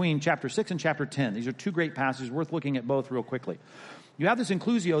inclusio between chapter 6 and chapter 10. These are two great passages worth looking at both real quickly. You have this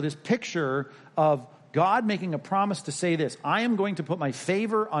inclusio, this picture of God making a promise to say this: I am going to put my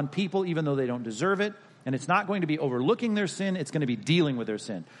favor on people even though they don't deserve it. And it's not going to be overlooking their sin. It's going to be dealing with their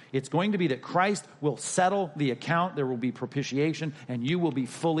sin. It's going to be that Christ will settle the account. There will be propitiation, and you will be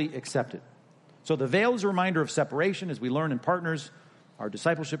fully accepted. So the veil is a reminder of separation, as we learn in Partners, our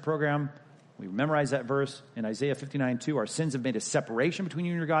discipleship program. We memorize that verse in Isaiah 59:2. Our sins have made a separation between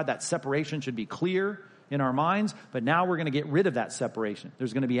you and your God. That separation should be clear in our minds, but now we're going to get rid of that separation.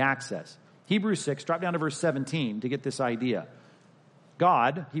 There's going to be access. Hebrews 6, drop down to verse 17 to get this idea.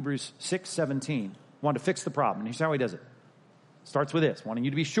 God, Hebrews 6:17, wanted to fix the problem. And here's how he does it. Starts with this, wanting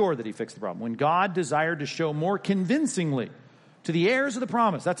you to be sure that he fixed the problem. When God desired to show more convincingly to the heirs of the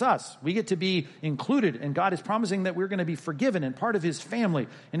promise, that's us. We get to be included, and God is promising that we're going to be forgiven and part of his family,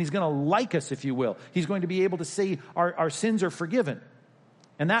 and he's going to like us, if you will. He's going to be able to say our sins are forgiven.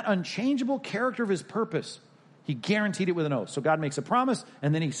 And that unchangeable character of his purpose, he guaranteed it with an oath. So God makes a promise,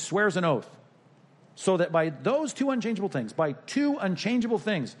 and then he swears an oath. So that by those two unchangeable things,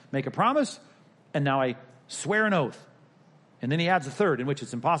 make a promise, and now I swear an oath. And then he adds a third, in which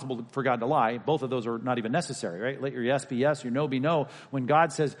it's impossible for God to lie. Both of those are not even necessary, right? Let your yes be yes, your no be no. When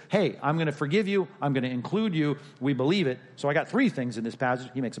God says, hey, I'm going to forgive you, I'm going to include you, we believe it. So I got three things in this passage.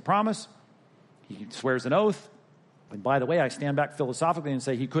 He makes a promise, he swears an oath, And by the way, I stand back philosophically and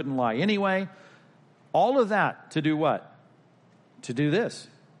say he couldn't lie anyway. All of that to do what? To do this.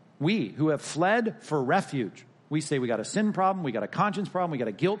 We who have fled for refuge. We say we got a sin problem, we got a conscience problem, we got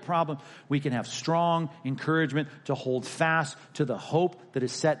a guilt problem. We can have strong encouragement to hold fast to the hope that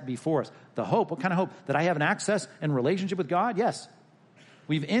is set before us. The hope, what kind of hope? That I have an access and relationship with God? Yes.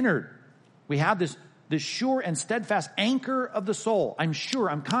 We've entered. We have this sure and steadfast anchor of the soul. I'm sure,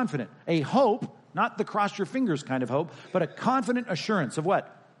 I'm confident. A hope, not the cross your fingers kind of hope, but a confident assurance of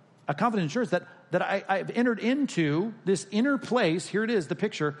what? A confident assurance that I've entered into this inner place. Here it is, the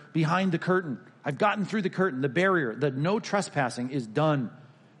picture, behind the curtain. I've gotten through the curtain, the barrier, the no trespassing is done,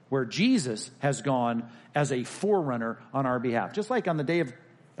 where Jesus has gone as a forerunner on our behalf. Just like on the Day of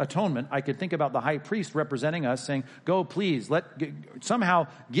Atonement, I could think about the high priest representing us saying, go please, somehow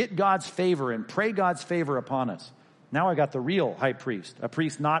get God's favor and pray God's favor upon us. Now I got the real high priest, a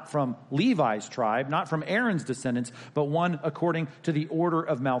priest not from Levi's tribe, not from Aaron's descendants, but one according to the order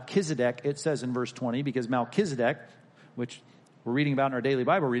of Melchizedek, it says in verse 20, because Melchizedek, which we're reading about in our daily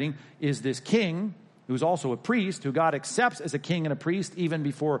Bible reading, is this king who's also a priest, who God accepts as a king and a priest even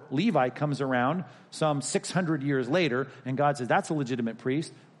before Levi comes around some 600 years later, and God says, that's a legitimate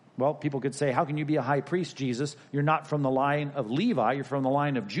priest. Well, people could say, how can you be a high priest, Jesus? You're not from the line of Levi, you're from the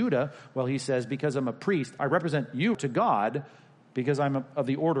line of Judah. Well, he says, because I'm a priest, I represent you to God, because I'm of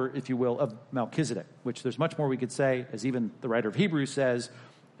the order, if you will, of Melchizedek, which there's much more we could say, as even the writer of Hebrews says,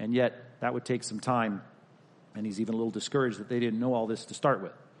 and yet that would take some time, and he's even a little discouraged that they didn't know all this to start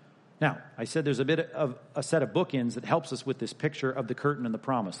with. Now, I said there's a bit of a set of bookends that helps us with this picture of the curtain and the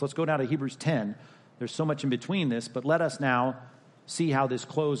promise. Let's go down to Hebrews 10. There's so much in between this, but let us now see how this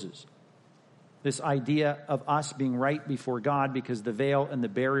closes. This idea of us being right before God because the veil and the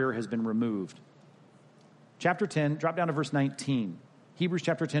barrier has been removed. Chapter 10, drop down to verse 19. Hebrews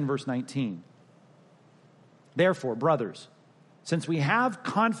chapter 10, verse 19. Therefore, brothers, since we have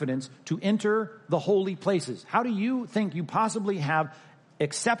confidence to enter the holy places, how do you think you possibly have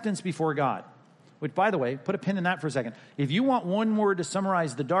acceptance before God? Which, by the way, put a pin in that for a second. If you want one word to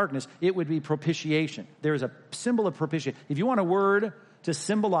summarize the darkness, it would be propitiation. There is a symbol of propitiation. If you want a word to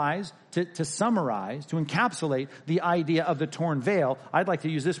symbolize, to summarize, to encapsulate the idea of the torn veil, I'd like to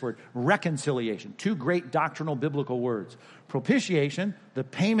use this word, reconciliation. Two great doctrinal biblical words. Propitiation, the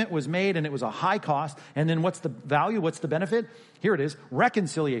payment was made and it was a high cost. And then what's the value? What's the benefit? Here it is,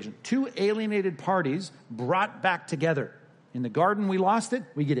 reconciliation. Two alienated parties brought back together. In the garden, we lost it.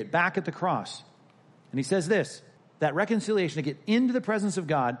 We get it back at the cross. And he says this, that reconciliation to get into the presence of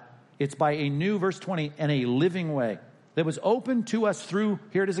God, it's by a new, verse 20, and a living way that was opened to us through,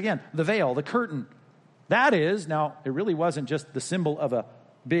 here it is again, the veil, the curtain. That is, now, it really wasn't just the symbol of a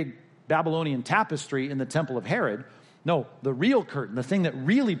big Babylonian tapestry in the temple of Herod. No, the real curtain, the thing that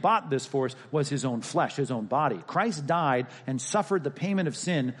really bought this for us was his own flesh, his own body. Christ died and suffered the payment of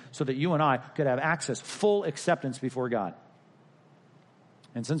sin so that you and I could have access, full acceptance before God.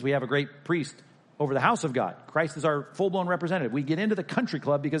 And since we have a great priest over the house of God, Christ is our full-blown representative. We get into the country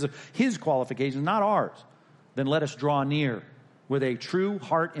club because of his qualifications, not ours. Then let us draw near with a true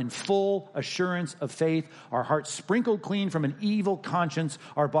heart in full assurance of faith, our hearts sprinkled clean from an evil conscience,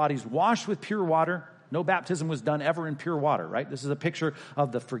 our bodies washed with pure water. No baptism was done ever in pure water, right? This is a picture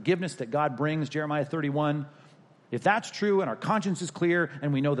of the forgiveness that God brings, Jeremiah 31. If that's true and our conscience is clear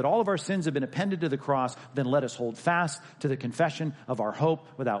and we know that all of our sins have been appended to the cross, then let us hold fast to the confession of our hope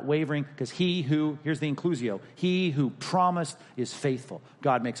without wavering, because he who, here's the inclusio, he who promised is faithful.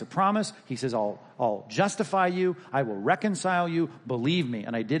 God makes a promise. He says, I'll justify you. I will reconcile you. Believe me.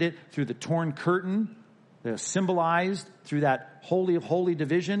 And I did it through the torn curtain, symbolized through that holy of holy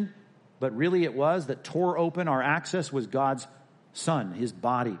division. But really it was that tore open our access was God's Son, his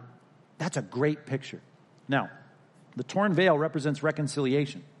body. That's a great picture. Now, the torn veil represents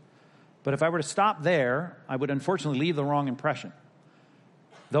reconciliation. But if I were to stop there, I would unfortunately leave the wrong impression.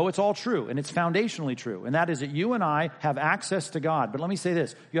 Though it's all true, and it's foundationally true, and that is that you and I have access to God. But let me say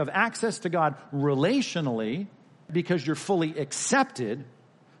this. You have access to God relationally because you're fully accepted.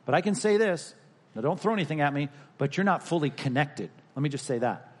 But I can say this. Now, don't throw anything at me, but you're not fully connected. Let me just say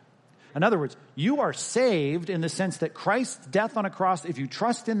that. In other words, you are saved in the sense that Christ's death on a cross, if you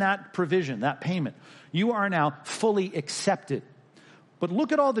trust in that provision, that payment, you are now fully accepted. But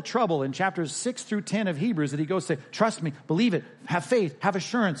look at all the trouble in chapters 6 through 10 of Hebrews that he goes to say, trust me, believe it, have faith, have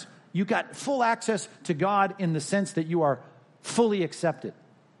assurance. You got full access to God in the sense that you are fully accepted.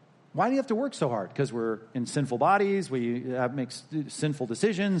 Why do you have to work so hard? Because we're in sinful bodies, we make sinful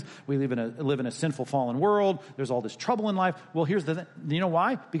decisions, we live in a sinful fallen world, there's all this trouble in life. Well, here's the thing. You know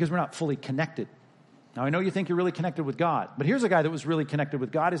why? Because we're not fully connected. Now, I know you think you're really connected with God, but here's a guy that was really connected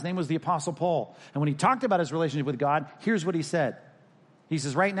with God. His name was the Apostle Paul. And when he talked about his relationship with God, here's what he said. He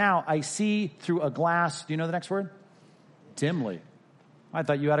says, right now, I see through a glass, do you know the next word? Dimly. I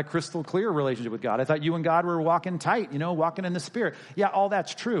thought you had a crystal clear relationship with God. I thought you and God were walking tight, walking in the Spirit. Yeah, all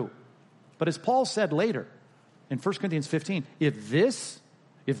that's true. But as Paul said later in 1 Corinthians 15, if this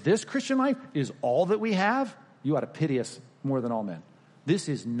Christian life is all that we have, you ought to pity us more than all men. This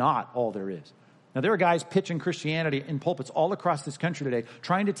is not all there is. Now, there are guys pitching Christianity in pulpits all across this country today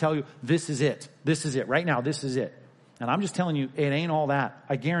trying to tell you, this is it. This is it. Right now, this is it. And I'm just telling you, it ain't all that.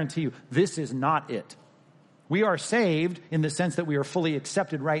 I guarantee you, this is not it. We are saved in the sense that we are fully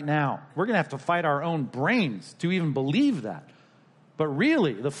accepted right now. We're going to have to fight our own brains to even believe that. But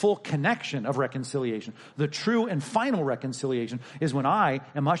really, the full connection of reconciliation, the true and final reconciliation, is when I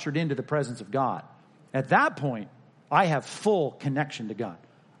am ushered into the presence of God. At that point, I have full connection to God.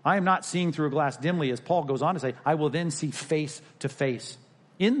 I am not seeing through a glass dimly, as Paul goes on to say, I will then see face to face.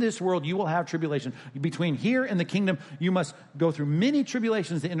 In this world, you will have tribulation. Between here and the kingdom, you must go through many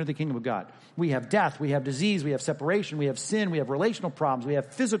tribulations to enter the kingdom of God. We have death, we have disease, we have separation, we have sin, we have relational problems, we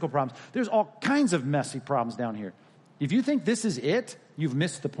have physical problems. There's all kinds of messy problems down here. If you think this is it, you've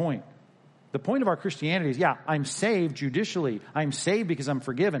missed the point. The point of our Christianity is, yeah, I'm saved judicially. I'm saved because I'm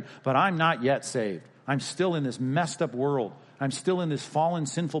forgiven, but I'm not yet saved. I'm still in this messed up world. I'm still in this fallen,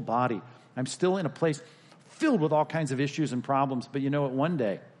 sinful body. I'm still in a place filled with all kinds of issues and problems. But you know what? One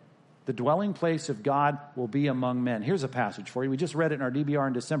day, the dwelling place of God will be among men. Here's a passage for you. We just read it in our DBR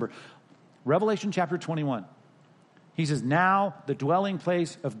in December. Revelation chapter 21. He says, now the dwelling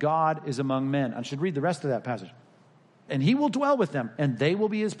place of God is among men. I should read the rest of that passage. And he will dwell with them, and they will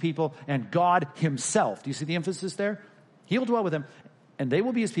be his people, and God himself. Do you see the emphasis there? He will dwell with them, and they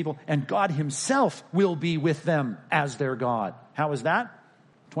will be his people, and God himself will be with them as their God. How is that?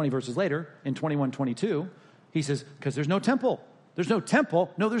 20 verses later, in 21:22, he says, because there's no temple. There's no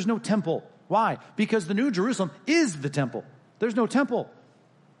temple. No, there's no temple. Why? Because the New Jerusalem is the temple. There's no temple.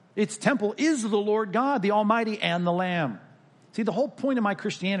 Its temple is the Lord God, the Almighty, and the Lamb. See, the whole point of my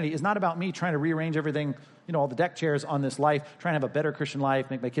Christianity is not about me trying to rearrange everything, all the deck chairs on this life, trying to have a better Christian life,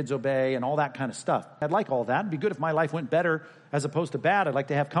 make my kids obey, and all that kind of stuff. I'd like all that. It'd be good if my life went better as opposed to bad. I'd like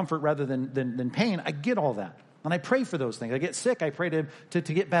to have comfort rather than pain. I get all that. And I pray for those things. I get sick. I pray to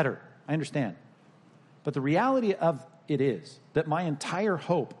get better. I understand. But the reality of it is that my entire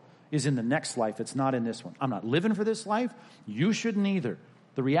hope is in the next life. It's not in this one. I'm not living for this life. You shouldn't either.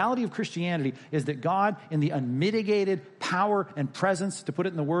 The reality of Christianity is that God, in the unmitigated power and presence, to put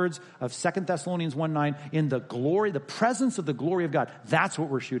it in the words of 2 Thessalonians 1:9, in the glory, the presence of the glory of God, that's what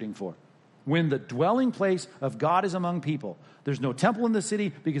we're shooting for. When the dwelling place of God is among people, there's no temple in the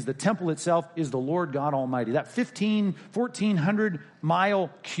city because the temple itself is the Lord God Almighty. That 1,400 mile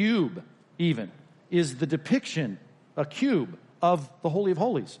cube even is the depiction, a cube, of the Holy of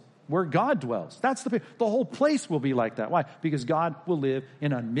Holies, where God dwells. That's the whole place will be like that. Why? Because God will live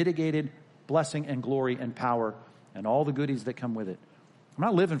in unmitigated blessing and glory and power and all the goodies that come with it. I'm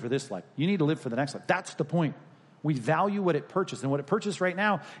not living for this life. You need to live for the next life. That's the point. We value what it purchased. And what it purchased right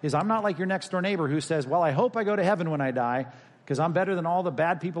now is I'm not like your next door neighbor who says, well, I hope I go to heaven when I die because I'm better than all the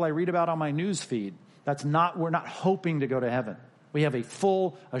bad people I read about on my news feed. We're not hoping to go to heaven. We have a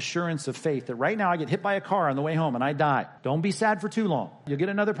full assurance of faith that right now I get hit by a car on the way home and I die. Don't be sad for too long. You'll get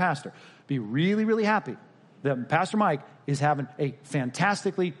another pastor. Be really, really happy that Pastor Mike is having a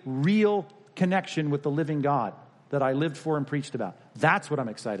fantastically real connection with the living God that I lived for and preached about. That's what I'm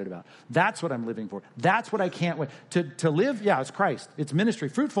excited about. That's what I'm living for. That's what I can't wait. To live, yeah, it's Christ. It's ministry,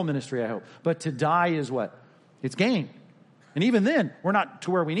 fruitful ministry, I hope. But to die is what? It's gain. And even then, we're not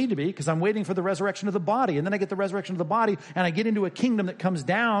to where we need to be because I'm waiting for the resurrection of the body. And then I get the resurrection of the body and I get into a kingdom that comes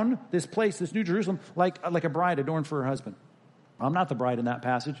down this place, this New Jerusalem, like a bride adorned for her husband. I'm not the bride in that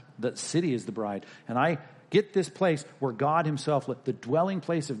passage. The city is the bride. And I get this place where God himself, the dwelling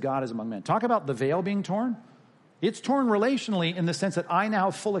place of God is among men. Talk about the veil being torn. It's torn relationally in the sense that I now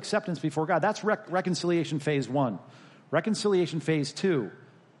have full acceptance before God. That's reconciliation phase 1. Reconciliation phase 2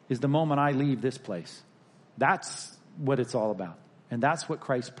 is the moment I leave this place. That's what it's all about. And that's what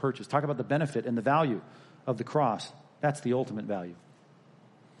Christ purchased. Talk about the benefit and the value of the cross. That's the ultimate value.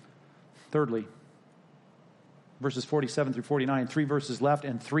 Thirdly, verses 47 through 49, 3 verses left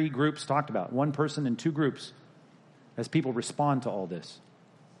and 3 groups talked about. 1 person and 2 groups as people respond to all this.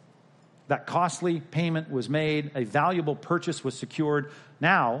 That costly payment was made. A valuable purchase was secured.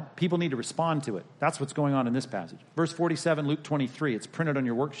 Now, people need to respond to it. That's what's going on in this passage. Verse 47, Luke 23. It's printed on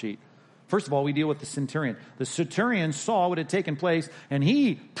your worksheet. First of all, we deal with the centurion. The centurion saw what had taken place, and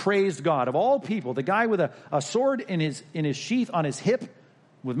he praised God. Of all people, the guy with a sword in his sheath on his hip,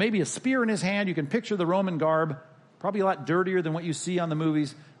 with maybe a spear in his hand. You can picture the Roman garb, probably a lot dirtier than what you see on the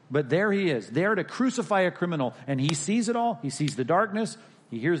movies. But there he is, there to crucify a criminal. And he sees it all. He sees the darkness.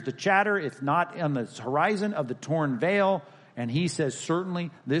 He hears the chatter, if not on the horizon, of the torn veil. And he says,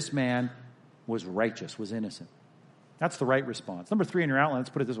 certainly this man was righteous, was innocent. That's the right response. Number 3 in your outline, let's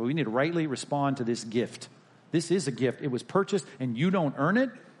put it this way. We need to rightly respond to this gift. This is a gift. It was purchased, and you don't earn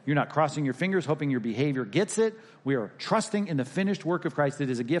it. You're not crossing your fingers, hoping your behavior gets it. We are trusting in the finished work of Christ. It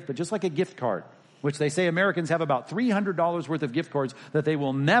is a gift, but just like a gift card, which they say Americans have about $300 worth of gift cards that they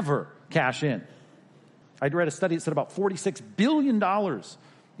will never cash in. I read a study that said about $46 billion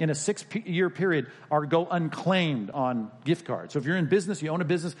in a 6-year period go unclaimed on gift cards. So if you're in business, you own a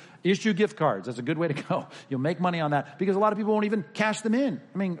business, issue gift cards. That's a good way to go. You'll make money on that because a lot of people won't even cash them in.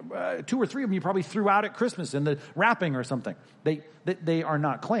 I mean, 2 or 3 of them you probably threw out at Christmas in the wrapping or something. They are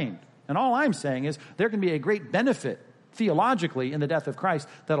not claimed. And all I'm saying is there can be a great benefit theologically in the death of Christ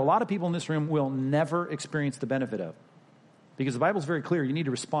that a lot of people in this room will never experience the benefit of. Because the Bible's very clear. You need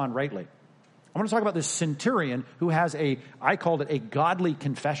to respond rightly. I want to talk about this centurion who has I called it a godly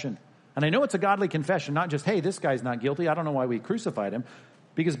confession. And I know it's a godly confession, not just, hey, this guy's not guilty. I don't know why we crucified him.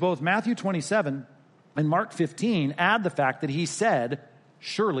 Because both Matthew 27 and Mark 15 add the fact that he said,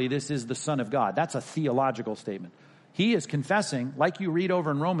 surely this is the Son of God. That's a theological statement. He is confessing, like you read over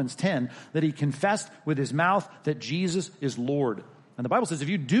in Romans 10, that he confessed with his mouth that Jesus is Lord. And the Bible says if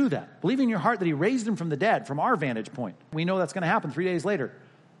you do that, believe in your heart that he raised him from the dead, from our vantage point, we know that's going to happen 3 days later.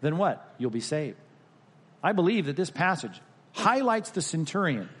 Then what? You'll be saved. I believe that this passage highlights the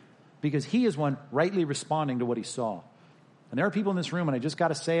centurion because he is one rightly responding to what he saw. And there are people in this room, and I just got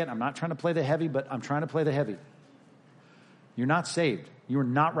to say it. I'm not trying to play the heavy, but I'm trying to play the heavy. You're not saved. You're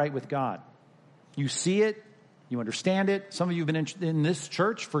not right with God. You see it. You understand it. Some of you have been in this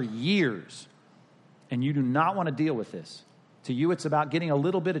church for years, and you do not want to deal with this. To you, it's about getting a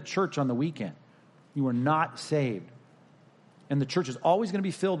little bit of church on the weekend. You are not saved. And the church is always going to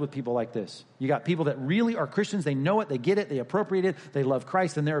be filled with people like this. You got people that really are Christians. They know it. They get it. They appropriate it. They love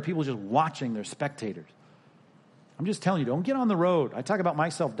Christ. And there are people just watching. They're spectators. I'm just telling you, don't get on the road. I talk about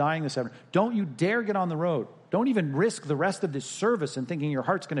myself dying this afternoon. Don't you dare get on the road. Don't even risk the rest of this service and thinking your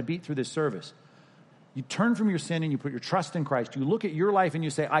heart's going to beat through this service. You turn from your sin and you put your trust in Christ. You look at your life and you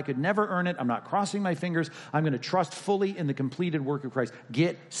say, I could never earn it. I'm not crossing my fingers. I'm going to trust fully in the completed work of Christ.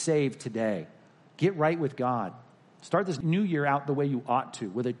 Get saved today. Get right with God. Start this new year out the way you ought to,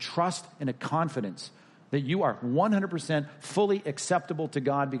 with a trust and a confidence that you are 100% fully acceptable to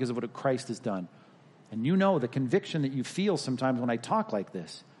God because of what Christ has done. And you know the conviction that you feel sometimes when I talk like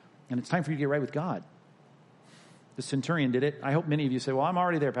this. And it's time for you to get right with God. The centurion did it. I hope many of you say, well, I'm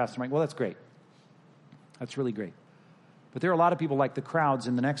already there, Pastor Mike. Well, that's great. That's really great. But there are a lot of people like the crowds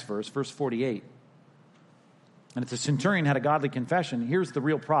in the next verse, verse 48. And if the centurion had a godly confession, here's the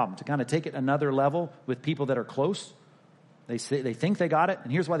real problem. To kind of take it another level with people that are close, they think they got it.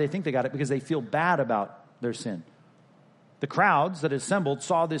 And here's why they think they got it, because they feel bad about their sin. The crowds that assembled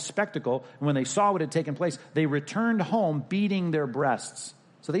saw this spectacle, and when they saw what had taken place, they returned home beating their breasts.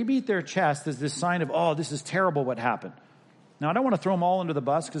 So they beat their chest as this sign of, oh, this is terrible what happened. Now, I don't want to throw them all under the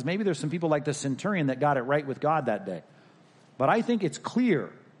bus, because maybe there's some people like the centurion that got it right with God that day. But I think it's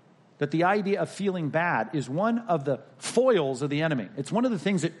clear that the idea of feeling bad is one of the foils of the enemy. It's one of the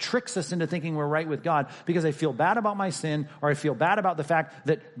things that tricks us into thinking we're right with God because I feel bad about my sin, or I feel bad about the fact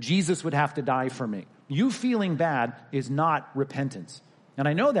that Jesus would have to die for me. You feeling bad is not repentance. And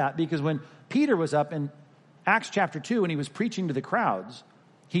I know that because when Peter was up in Acts chapter 2 and he was preaching to the crowds,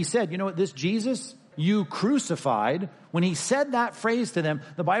 he said, you know what, this Jesus you crucified, when he said that phrase to them,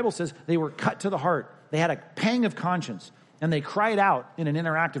 the Bible says they were cut to the heart. They had a pang of conscience. And they cried out in an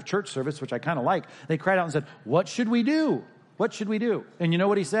interactive church service, which I kind of like. They cried out and said, what should we do? What should we do? And you know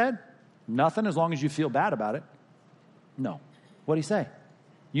what he said? Nothing, as long as you feel bad about it. No. What did he say?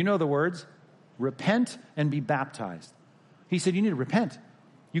 You know the words, repent and be baptized. He said, you need to repent.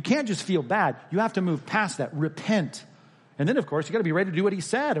 You can't just feel bad. You have to move past that. Repent. And then, of course, you got to be ready to do what he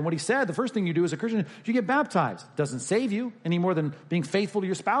said. And what he said, the first thing you do as a Christian, is you get baptized. It doesn't save you any more than being faithful to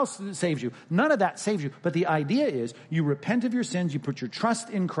your spouse saves you. None of that saves you. But the idea is you repent of your sins. You put your trust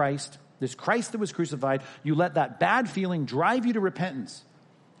in Christ, this Christ that was crucified. You let that bad feeling drive you to repentance.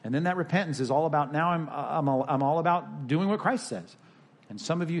 And then that repentance is all about, now I'm all about doing what Christ says. And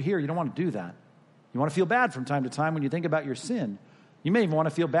some of you here, you don't want to do that. You want to feel bad from time to time when you think about your sin. You may even want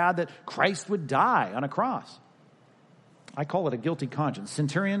to feel bad that Christ would die on a cross. I call it a guilty conscience.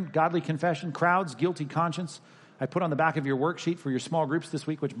 Centurion, godly confession. Crowds, guilty conscience. I put on the back of your worksheet for your small groups this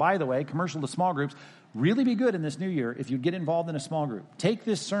week, which, by the way, commercial to small groups, really be good in this new year if you get involved in a small group. Take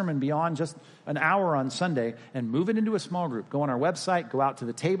this sermon beyond just an hour on Sunday and move it into a small group. Go on our website, go out to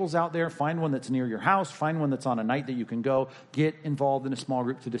the tables out there, find one that's near your house, find one that's on a night that you can go. Get involved in a small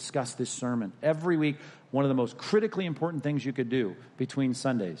group to discuss this sermon. Every week, one of the most critically important things you could do between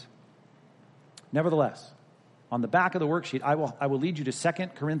Sundays. Nevertheless, on the back of the worksheet, I will lead you to 2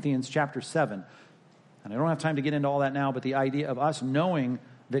 Corinthians chapter 7. And I don't have time to get into all that now, but the idea of us knowing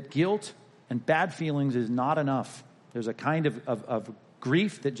that guilt and bad feelings is not enough. There's a kind of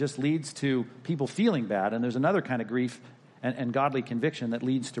grief that just leads to people feeling bad, and there's another kind of grief and godly conviction that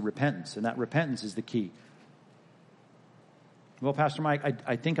leads to repentance, and that repentance is the key. Well, Pastor Mike,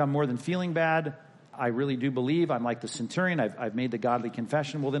 I think I'm more than feeling bad. I really do believe I'm like the centurion. I've made the godly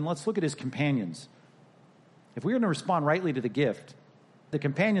confession. Well, then let's look at his companions. If we're going to respond rightly to the gift, the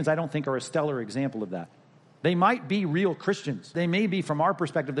companions, I don't think, are a stellar example of that. They might be real Christians. They may be, from our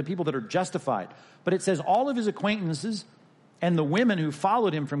perspective, the people that are justified. But it says all of his acquaintances and the women who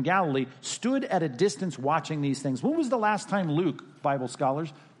followed him from Galilee stood at a distance watching these things. When was the last time Luke, Bible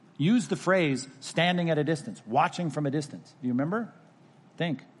scholars, used the phrase standing at a distance, watching from a distance? Do you remember?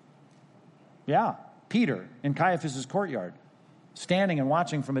 Think. Yeah, Peter in Caiaphas' courtyard, standing and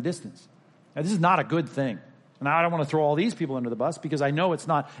watching from a distance. Now, this is not a good thing. Now, I don't want to throw all these people under the bus because I know it's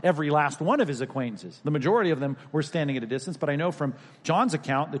not every last one of his acquaintances. The majority of them were standing at a distance, but I know from John's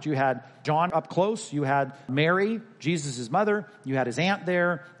account that you had John up close, you had Mary, Jesus' mother, you had his aunt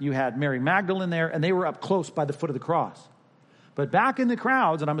there, you had Mary Magdalene there, and they were up close by the foot of the cross. But back in the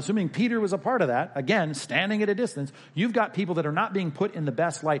crowds, and I'm assuming Peter was a part of that, again, standing at a distance, you've got people that are not being put in the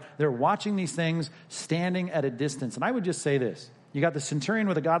best light. They're watching these things standing at a distance. And I would just say this. You got the centurion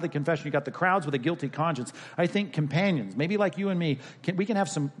with a godly confession. You got the crowds with a guilty conscience. I think companions, maybe like you and me, we can have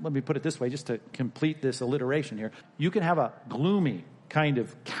some, let me put it this way, just to complete this alliteration here. You can have a gloomy kind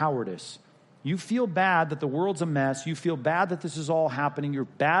of cowardice. You feel bad that the world's a mess. You feel bad that this is all happening. You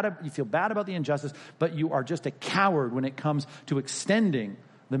feel bad about the injustice, but you are just a coward when it comes to extending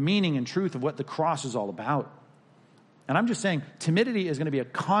the meaning and truth of what the cross is all about. And I'm just saying, timidity is going to be a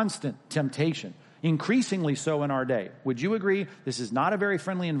constant temptation. Increasingly so in our day. Would you agree this is not a very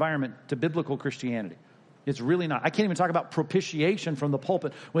friendly environment to biblical Christianity? It's really not. I can't even talk about propitiation from the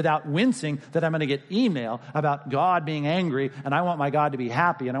pulpit without wincing that I'm going to get email about God being angry and I want my God to be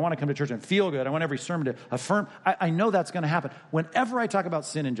happy and I want to come to church and feel good. I want every sermon to affirm. I know that's going to happen. Whenever I talk about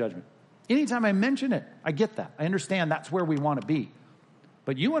sin and judgment, anytime I mention it, I get that. I understand that's where we want to be.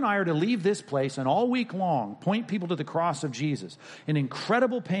 But you and I are to leave this place and all week long point people to the cross of Jesus, an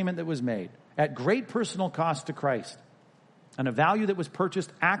incredible payment that was made at great personal cost to Christ, and a value that was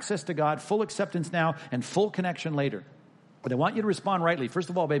purchased, access to God, full acceptance now, and full connection later. But I want you to respond rightly, first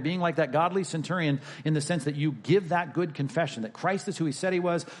of all, by being like that godly centurion in the sense that you give that good confession, that Christ is who he said he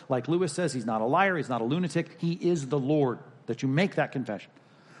was. Like Lewis says, he's not a liar, he's not a lunatic, he is the Lord, that you make that confession.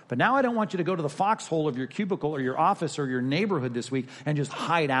 But now I don't want you to go to the foxhole of your cubicle or your office or your neighborhood this week and just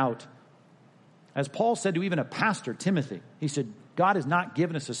hide out. As Paul said to even a pastor, Timothy, he said, God has not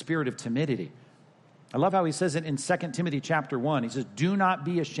given us a spirit of timidity. I love how he says it in 2 Timothy chapter 1. He says, do not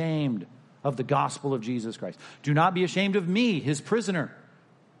be ashamed of the gospel of Jesus Christ. Do not be ashamed of me, his prisoner.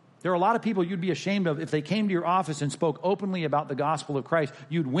 There are a lot of people you'd be ashamed of if they came to your office and spoke openly about the gospel of Christ.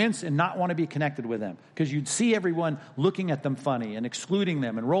 You'd wince and not want to be connected with them because you'd see everyone looking at them funny and excluding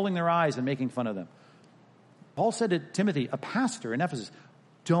them and rolling their eyes and making fun of them. Paul said to Timothy, a pastor in Ephesus,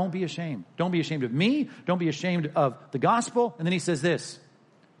 don't be ashamed. Don't be ashamed of me. Don't be ashamed of the gospel. And then he says this.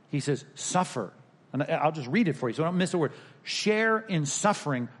 He says, suffer. And I'll just read it for you so I don't miss a word. Share in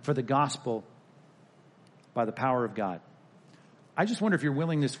suffering for the gospel by the power of God. I just wonder if you're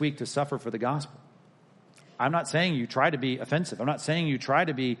willing this week to suffer for the gospel. I'm not saying you try to be offensive. I'm not saying you try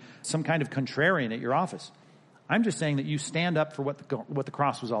to be some kind of contrarian at your office. I'm just saying that you stand up for what the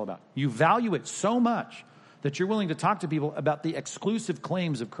cross was all about. You value it so much that you're willing to talk to people about the exclusive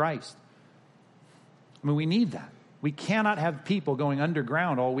claims of Christ. I mean, we need that. We cannot have people going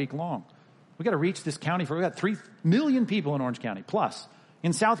underground all week long. We've got to reach this county. We've got 3 million people in Orange County, plus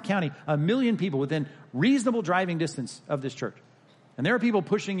in South County, 1 million people within reasonable driving distance of this church. And there are people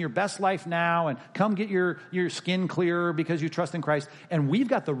pushing your best life now and come get your skin clearer because you trust in Christ. And we've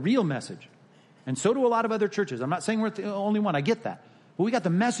got the real message. And so do a lot of other churches. I'm not saying we're the only one. I get that. But we got the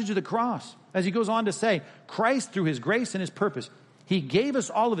message of the cross. As he goes on to say, Christ, through his grace and his purpose, he gave us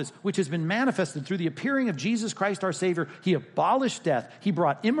all of this, which has been manifested through the appearing of Jesus Christ, our Savior. He abolished death. He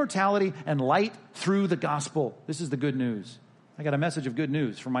brought immortality and light through the gospel. This is the good news. I got a message of good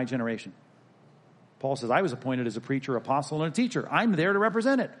news for my generation. Paul says, I was appointed as a preacher, apostle, and a teacher. I'm there to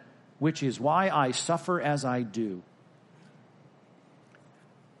represent it. which is why I suffer as I do.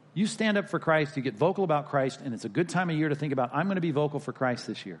 You stand up for Christ, you get vocal about Christ, and it's a good time of year to think about, I'm going to be vocal for Christ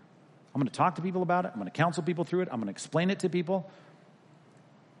this year. I'm going to talk to people about it. I'm going to counsel people through it. I'm going to explain it to people.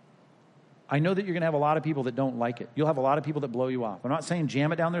 I know that you're going to have a lot of people that don't like it. You'll have a lot of people that blow you off. I'm not saying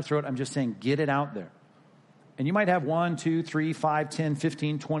jam it down their throat. I'm just saying get it out there. And you might have 1, 2, 3, 5, 10,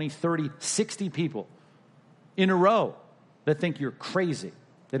 15, 20, 30, 60 people in a row that think you're crazy.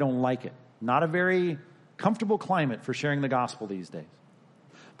 They don't like it. Not a very comfortable climate for sharing the gospel these days.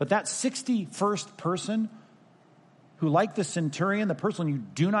 But that 61st person who, like the centurion, the person you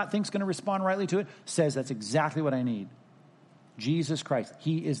do not think is going to respond rightly to it, says that's exactly what I need. Jesus Christ.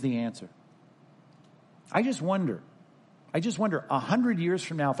 He is the answer. I just wonder, 100 years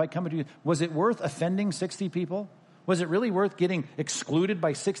from now, if I come to you, was it worth offending 60 people? Was it really worth getting excluded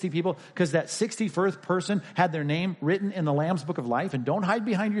by 60 people because that 61st person had their name written in the Lamb's Book of Life? And don't hide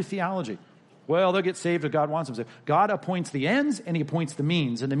behind your theology. Well, they'll get saved if God wants them saved. God appoints the ends and he appoints the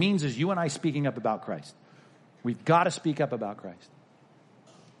means. And the means is you and I speaking up about Christ. We've got to speak up about Christ.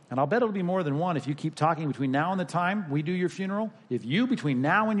 And I'll bet it'll be more than one if you keep talking between now and the time we do your funeral. If you, between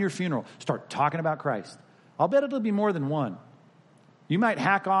now and your funeral, start talking about Christ, I'll bet it'll be more than one. You might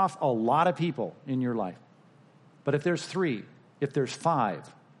hack off a lot of people in your life. But if there's 3, if there's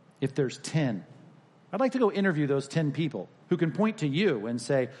 5, if there's 10, I'd like to go interview those 10 people who can point to you and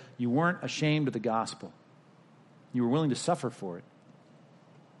say, you weren't ashamed of the gospel. You were willing to suffer for it.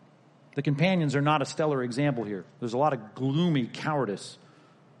 The companions are not a stellar example here. There's a lot of gloomy cowardice.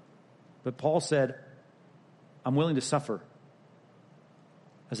 But Paul said, I'm willing to suffer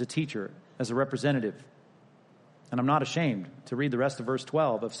as a teacher, as a representative. And I'm not ashamed to read the rest of verse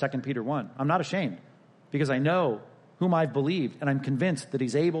 12 of 2 Peter 1. I'm not ashamed because I know whom I've believed, and I'm convinced that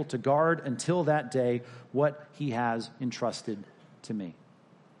he's able to guard until that day what he has entrusted to me.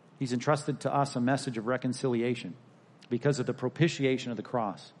 He's entrusted to us a message of reconciliation because of the propitiation of the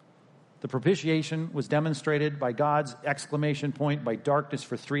cross. The propitiation was demonstrated by God's exclamation point, by darkness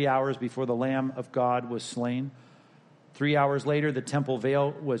for 3 hours before the Lamb of God was slain. 3 hours later, the temple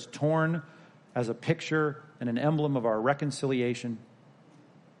veil was torn as a picture and an emblem of our reconciliation.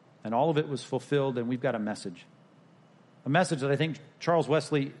 And all of it was fulfilled, and we've got a message. A message that I think Charles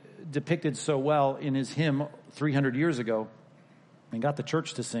Wesley depicted so well in his hymn 300 years ago and got the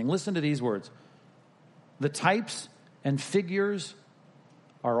church to sing. Listen to these words. The types and figures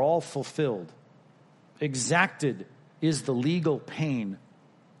are all fulfilled. Exacted is the legal pain.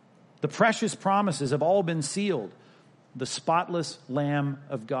 The precious promises have all been sealed. The spotless Lamb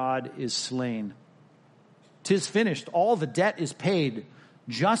of God is slain. 'Tis finished. All the debt is paid.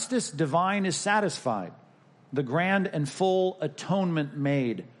 Justice divine is satisfied. The grand and full atonement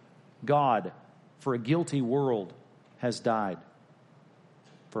made. God, for a guilty world, has died.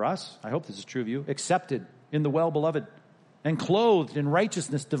 For us, I hope this is true of you, accepted in the well-beloved and clothed in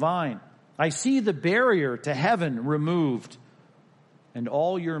righteousness divine. I see the barrier to heaven removed, and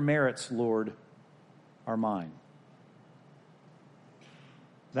all your merits, Lord, are mine.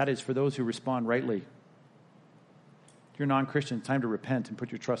 That is for those who respond rightly. If you're a non-Christian, it's time to repent and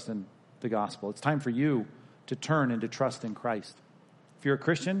put your trust in the gospel. It's time for you to turn and to trust in Christ. If you're a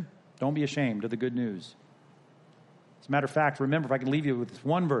Christian, don't be ashamed of the good news. As a matter of fact, remember, if I can leave you with this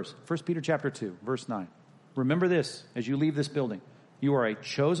one verse, 1 Peter chapter 2, verse 9. Remember this as you leave this building. You are a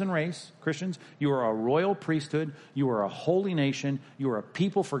chosen race, Christians. You are a royal priesthood. You are a holy nation. You are a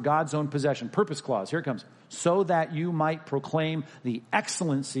people for God's own possession. Purpose clause, here it comes. So that you might proclaim the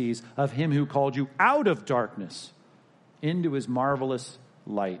excellencies of him who called you out of darkness into his marvelous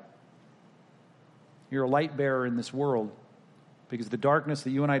light. You're a light bearer in this world because the darkness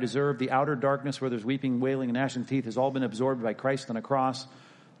that you and I deserve, the outer darkness where there's weeping, wailing, and gnashing of teeth, has all been absorbed by Christ on a cross.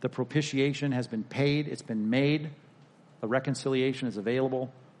 The propitiation has been paid. It's been made. The reconciliation is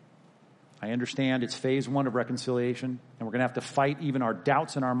available. I understand it's phase 1 of reconciliation, and we're going to have to fight even our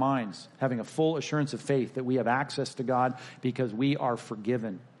doubts in our minds, having a full assurance of faith that we have access to God because we are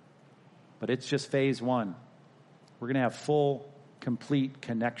forgiven. But it's just phase 1. We're going to have full, complete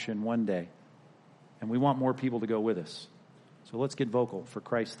connection one day, and we want more people to go with us. So let's get vocal for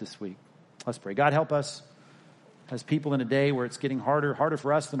Christ this week. Let's pray. God, help us as people in a day where it's getting harder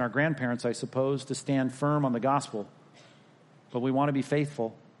for us than our grandparents, I suppose, to stand firm on the gospel. But we want to be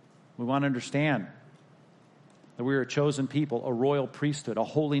faithful. We want to understand that we are a chosen people, a royal priesthood, a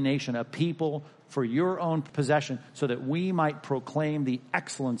holy nation, a people for your own possession, so that we might proclaim the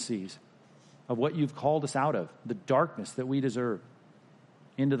excellencies of what you've called us out of, the darkness that we deserve,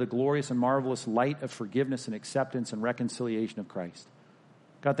 into the glorious and marvelous light of forgiveness and acceptance and reconciliation of Christ.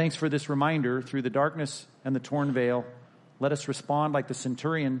 God, thanks for this reminder through the darkness and the torn veil. Let us respond like the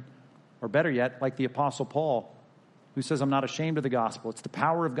centurion Or better yet, like the Apostle Paul, who says, I'm not ashamed of the gospel. It's the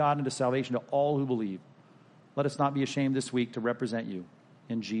power of God into salvation to all who believe. Let us not be ashamed this week to represent you.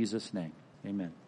 In Jesus' name, amen.